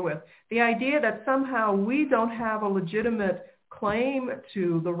away with. The idea that somehow we don't have a legitimate claim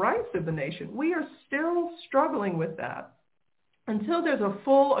to the rights of the nation, we are still struggling with that. Until there's a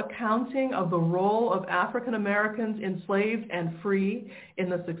full accounting of the role of African Americans enslaved and free in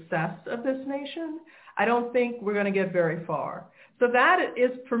the success of this nation, I don't think we're going to get very far. So that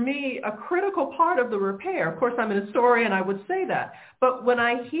is, for me, a critical part of the repair. Of course, I'm an historian, I would say that. But when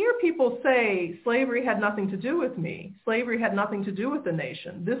I hear people say slavery had nothing to do with me, slavery had nothing to do with the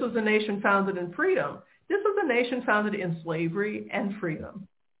nation, this was a nation founded in freedom, this was a nation founded in slavery and freedom.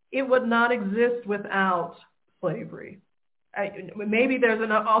 It would not exist without slavery. Maybe there's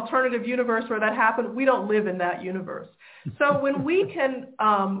an alternative universe where that happened. We don't live in that universe. So when we can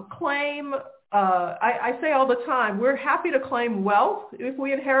claim, I say all the time, we're happy to claim wealth if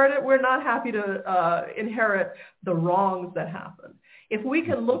we inherit it. We're not happy to inherit the wrongs that happened. If we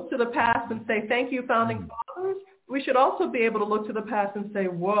can look to the past and say, thank you, founding fathers, we should also be able to look to the past and say,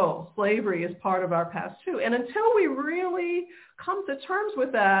 whoa, slavery is part of our past too. And until we really come to terms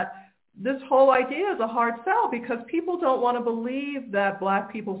with that, this whole idea is a hard sell because people don't want to believe that Black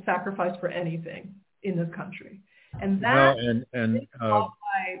people sacrifice for anything in this country. And that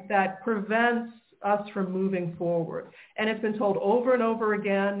that prevents us from moving forward. And it's been told over and over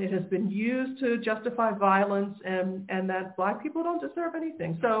again. It has been used to justify violence and that Black people don't deserve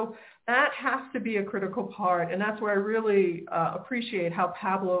anything. So that has to be a critical part. And that's where I really appreciate how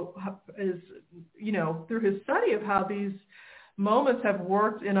Pablo is, through his study of how these moments have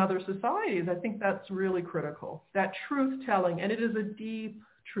worked in other societies. I think that's really critical, that truth-telling. And it is a deep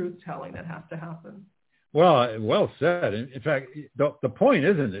truth-telling that has to happen. Well said. In fact, the point,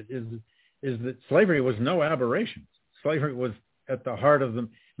 isn't it, is that slavery was no aberration. Slavery was at the heart of them.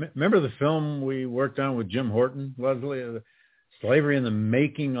 Remember the film we worked on with Jim Horton, Leslie, Slavery in the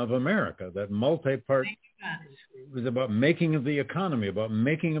Making of America, that multi-part, it was about making of the economy, about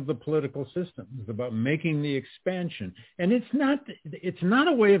making of the political system. It was about making the expansion. And it's not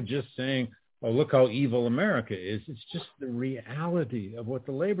a way of just saying, oh, look how evil America is. It's just the reality of what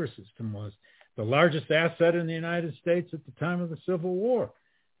the labor system was. The largest asset in the United States at the time of the Civil War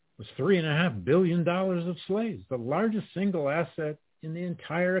was $3.5 billion of slaves, the largest single asset in the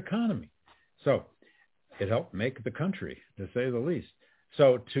entire economy. So it helped make the country, to say the least.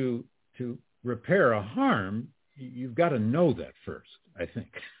 So to repair a harm, you've got to know that first, I think.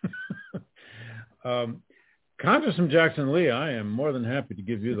 Congressman Jackson Lee, I am more than happy to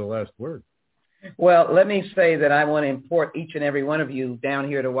give you the last word. Well, let me say that I want to import each and every one of you down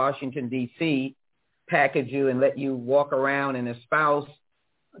here to Washington, D.C., package you and let you walk around and espouse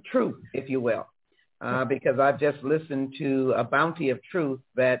truth, if you will, because I've just listened to a bounty of truth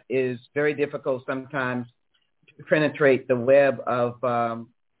that is very difficult sometimes to penetrate the web of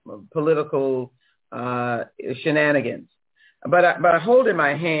political shenanigans. But I hold in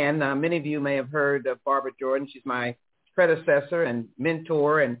my hand, many of you may have heard of Barbara Jordan. She's my predecessor and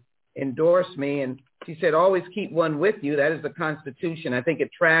mentor and endorsed me. And she said, always keep one with you. That is the Constitution. I think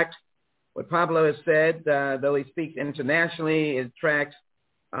it tracks what Pablo has said, though he speaks internationally. It tracks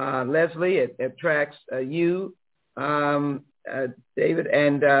Leslie. It tracks you, David.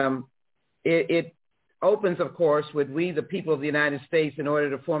 And it opens, of course, with we, the people of the United States, in order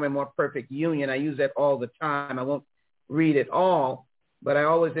to form a more perfect union. I use that all the time. I won't read it all. but I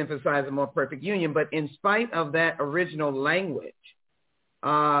always emphasize a more perfect union. But in spite of that original language,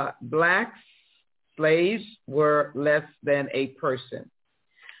 blacks, slaves were less than a person.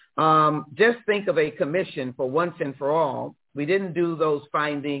 Just think of a commission for once and for all. We didn't do those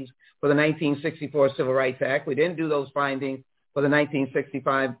findings for the 1964 Civil Rights Act. We didn't do those findings for the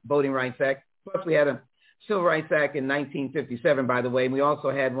 1965 Voting Rights Act. Plus, we had a Civil Rights Act in 1957, by the way, and we also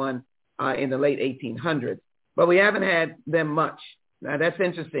had one in the late 1800s. But we haven't had them much. Now, that's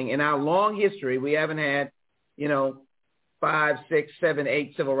interesting. In our long history, we haven't had, 5, 6, 7,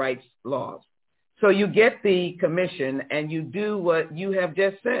 8 civil rights laws. So you get the commission and you do what you have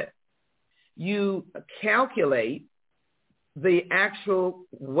just said. You calculate the actual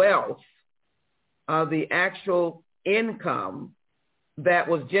wealth, the actual income that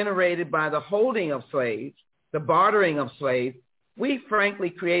was generated by the holding of slaves, the bartering of slaves. We frankly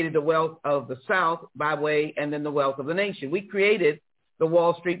created the wealth of the South by way and then the wealth of the nation. We created the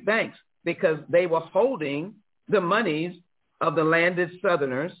Wall Street banks because they were holding the monies of the landed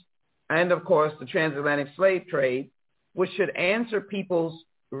Southerners and, of course, the transatlantic slave trade, which should answer people's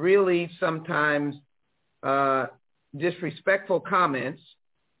really sometimes disrespectful comments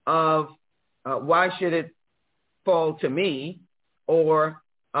of why should it fall to me, or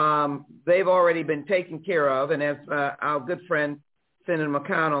they've already been taken care of. And as our good friend Senator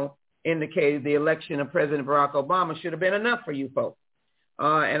McConnell indicated, the election of President Barack Obama should have been enough for you folks.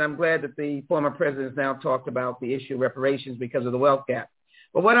 And I'm glad that the former president has now talked about the issue of reparations because of the wealth gap.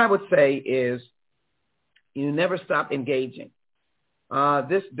 But what I would say is you never stop engaging.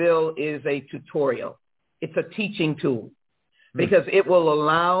 This bill is a tutorial. It's a teaching tool because it will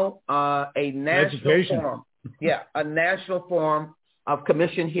allow a national forum, a national forum of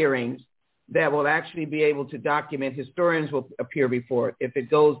commission hearings that will actually be able to document. Historians will appear before it if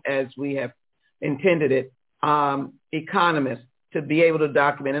it goes as we have intended it. Economists to be able to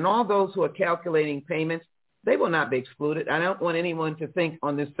document, and all those who are calculating payments, they will not be excluded. I don't want anyone to think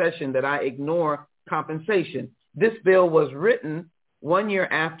on this session that I ignore compensation. This bill was written 1 year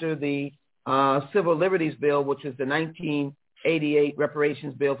after the Civil Liberties Bill, which is the 1988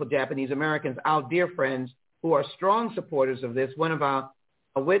 reparations bill for Japanese Americans. Our dear friends who are strong supporters of this, one of our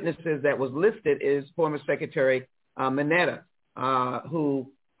witnesses that was listed is former Secretary Mineta, who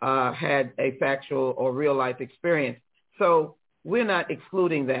had a factual or real life experience. So we're not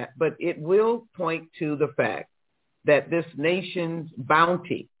excluding that, but it will point to the fact that this nation's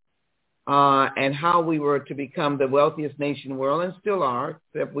bounty and how we were to become the wealthiest nation in the world, and still are,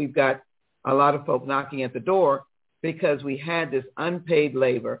 except we've got a lot of folk knocking at the door because we had this unpaid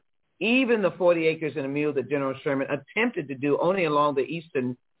labor. Even the 40 acres and a mule that General Sherman attempted to do only along the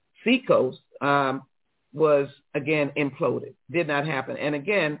eastern seacoast was, again, imploded. Did not happen. And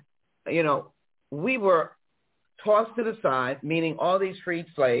again, we were tossed to the side, meaning all these freed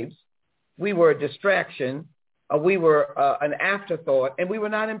slaves. We were a distraction. We were an afterthought, and we were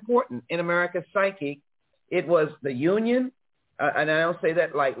not important in America's psyche. It was the Union, and I don't say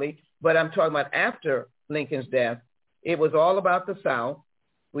that lightly, but I'm talking about after Lincoln's death. It was all about the South.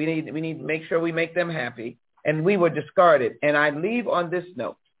 We need to make sure we make them happy, and we were discarded. And I leave on this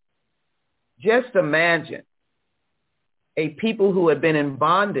note. Just imagine a people who had been in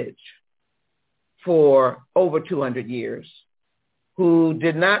bondage for over 200 years, who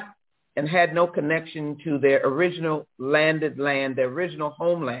did not and had no connection to their original landed land, their original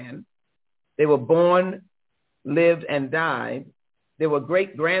homeland. They were born, lived, and died. There were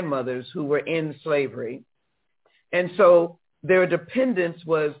great-grandmothers who were in slavery. And so their dependence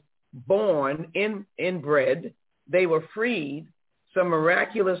was born, inbred. They were freed. Some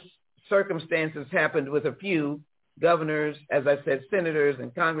miraculous circumstances happened with a few governors, as I said, senators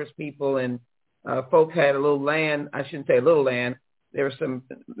and congresspeople, and folk had a little land. I shouldn't say a little land. There were some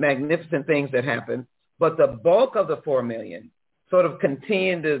magnificent things that happened. But the bulk of the 4 million sort of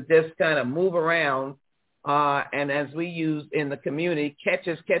continued to just kind of move around. And as we use in the community, catch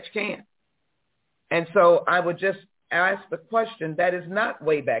as catch can. And so I would just ask the question, that is not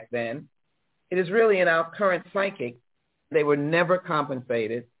way back then. It is really in our current psychic. They were never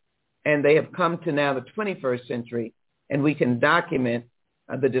compensated. And they have come to now the 21st century, and we can document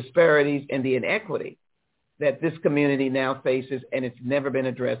the disparities and the inequity that this community now faces, and it's never been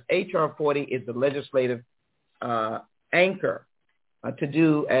addressed. H.R. 40 is the legislative anchor to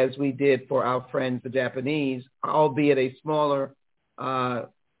do as we did for our friends, the Japanese, albeit a smaller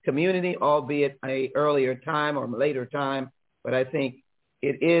community, albeit a earlier time or later time. But I think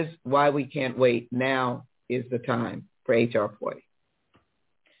it is why we can't wait. Now is the time for H.R. 40.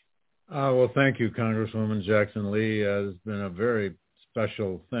 Well, thank you, Congresswoman Jackson Lee. It's been a very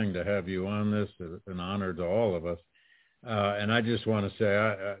special thing to have you on this. It's an honor to all of us. And I just want to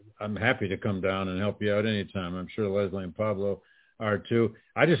say I'm happy to come down and help you out anytime. I'm sure Leslie and Pablo are too.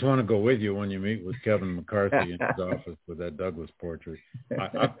 I just want to go with you when you meet with Kevin McCarthy in his office with that Douglas portrait.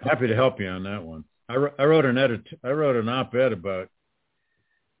 I'm happy to help you on that one. I wrote an op-ed about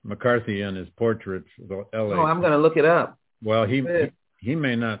McCarthy and his portrait for the LA. Oh, I'm going to look it up. Well, he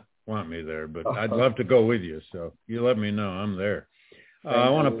may not want me there, but I'd love to go with you. So you let me know. I'm there.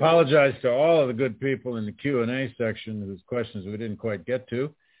 I want to apologize to all of the good people in the Q&A section whose questions we didn't quite get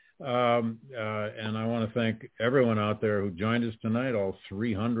to. And I want to thank everyone out there who joined us tonight, all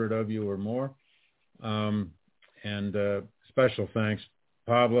 300 of you or more. And special thanks,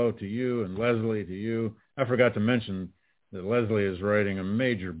 Pablo, to you, and Leslie, to you. I forgot to mention that Leslie is writing a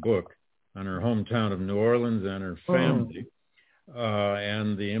major book on her hometown of New Orleans and her family.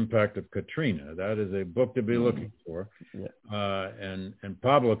 And the impact of Katrina. That is a book to be looking for. And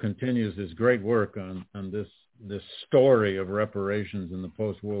Pablo continues his great work on this story of reparations in the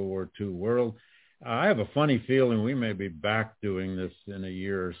post-World War II world. I have a funny feeling we may be back doing this in a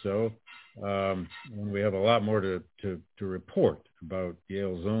year or so when we have a lot more to report about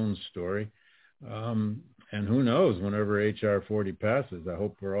Yale's own story. And who knows, whenever H.R. 40 passes, I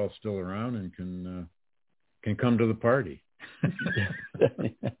hope we're all still around and can come to the party.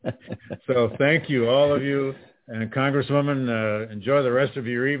 So thank you, all of you. And Congresswoman, enjoy the rest of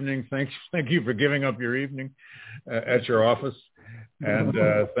your evening. Thank you for giving up your evening at your office. And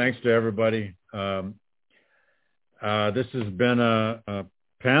thanks to everybody. This has been a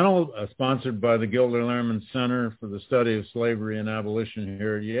panel sponsored by the Gilder Lehrman Center for the Study of Slavery and Abolition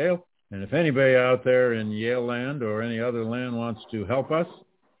here at Yale. And if anybody out there in Yale land or any other land wants to help us,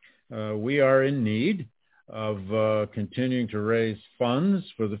 we are in need of continuing to raise funds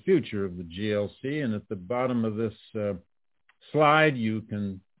for the future of the GLC. And at the bottom of this slide, you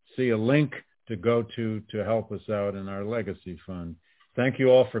can see a link to go to help us out in our legacy fund. Thank you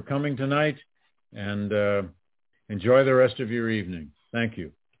all for coming tonight, and enjoy the rest of your evening. Thank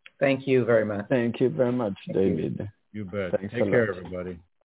you. Thank you very much. Thank you very much, David. You bet. Thanks. Take care, everybody.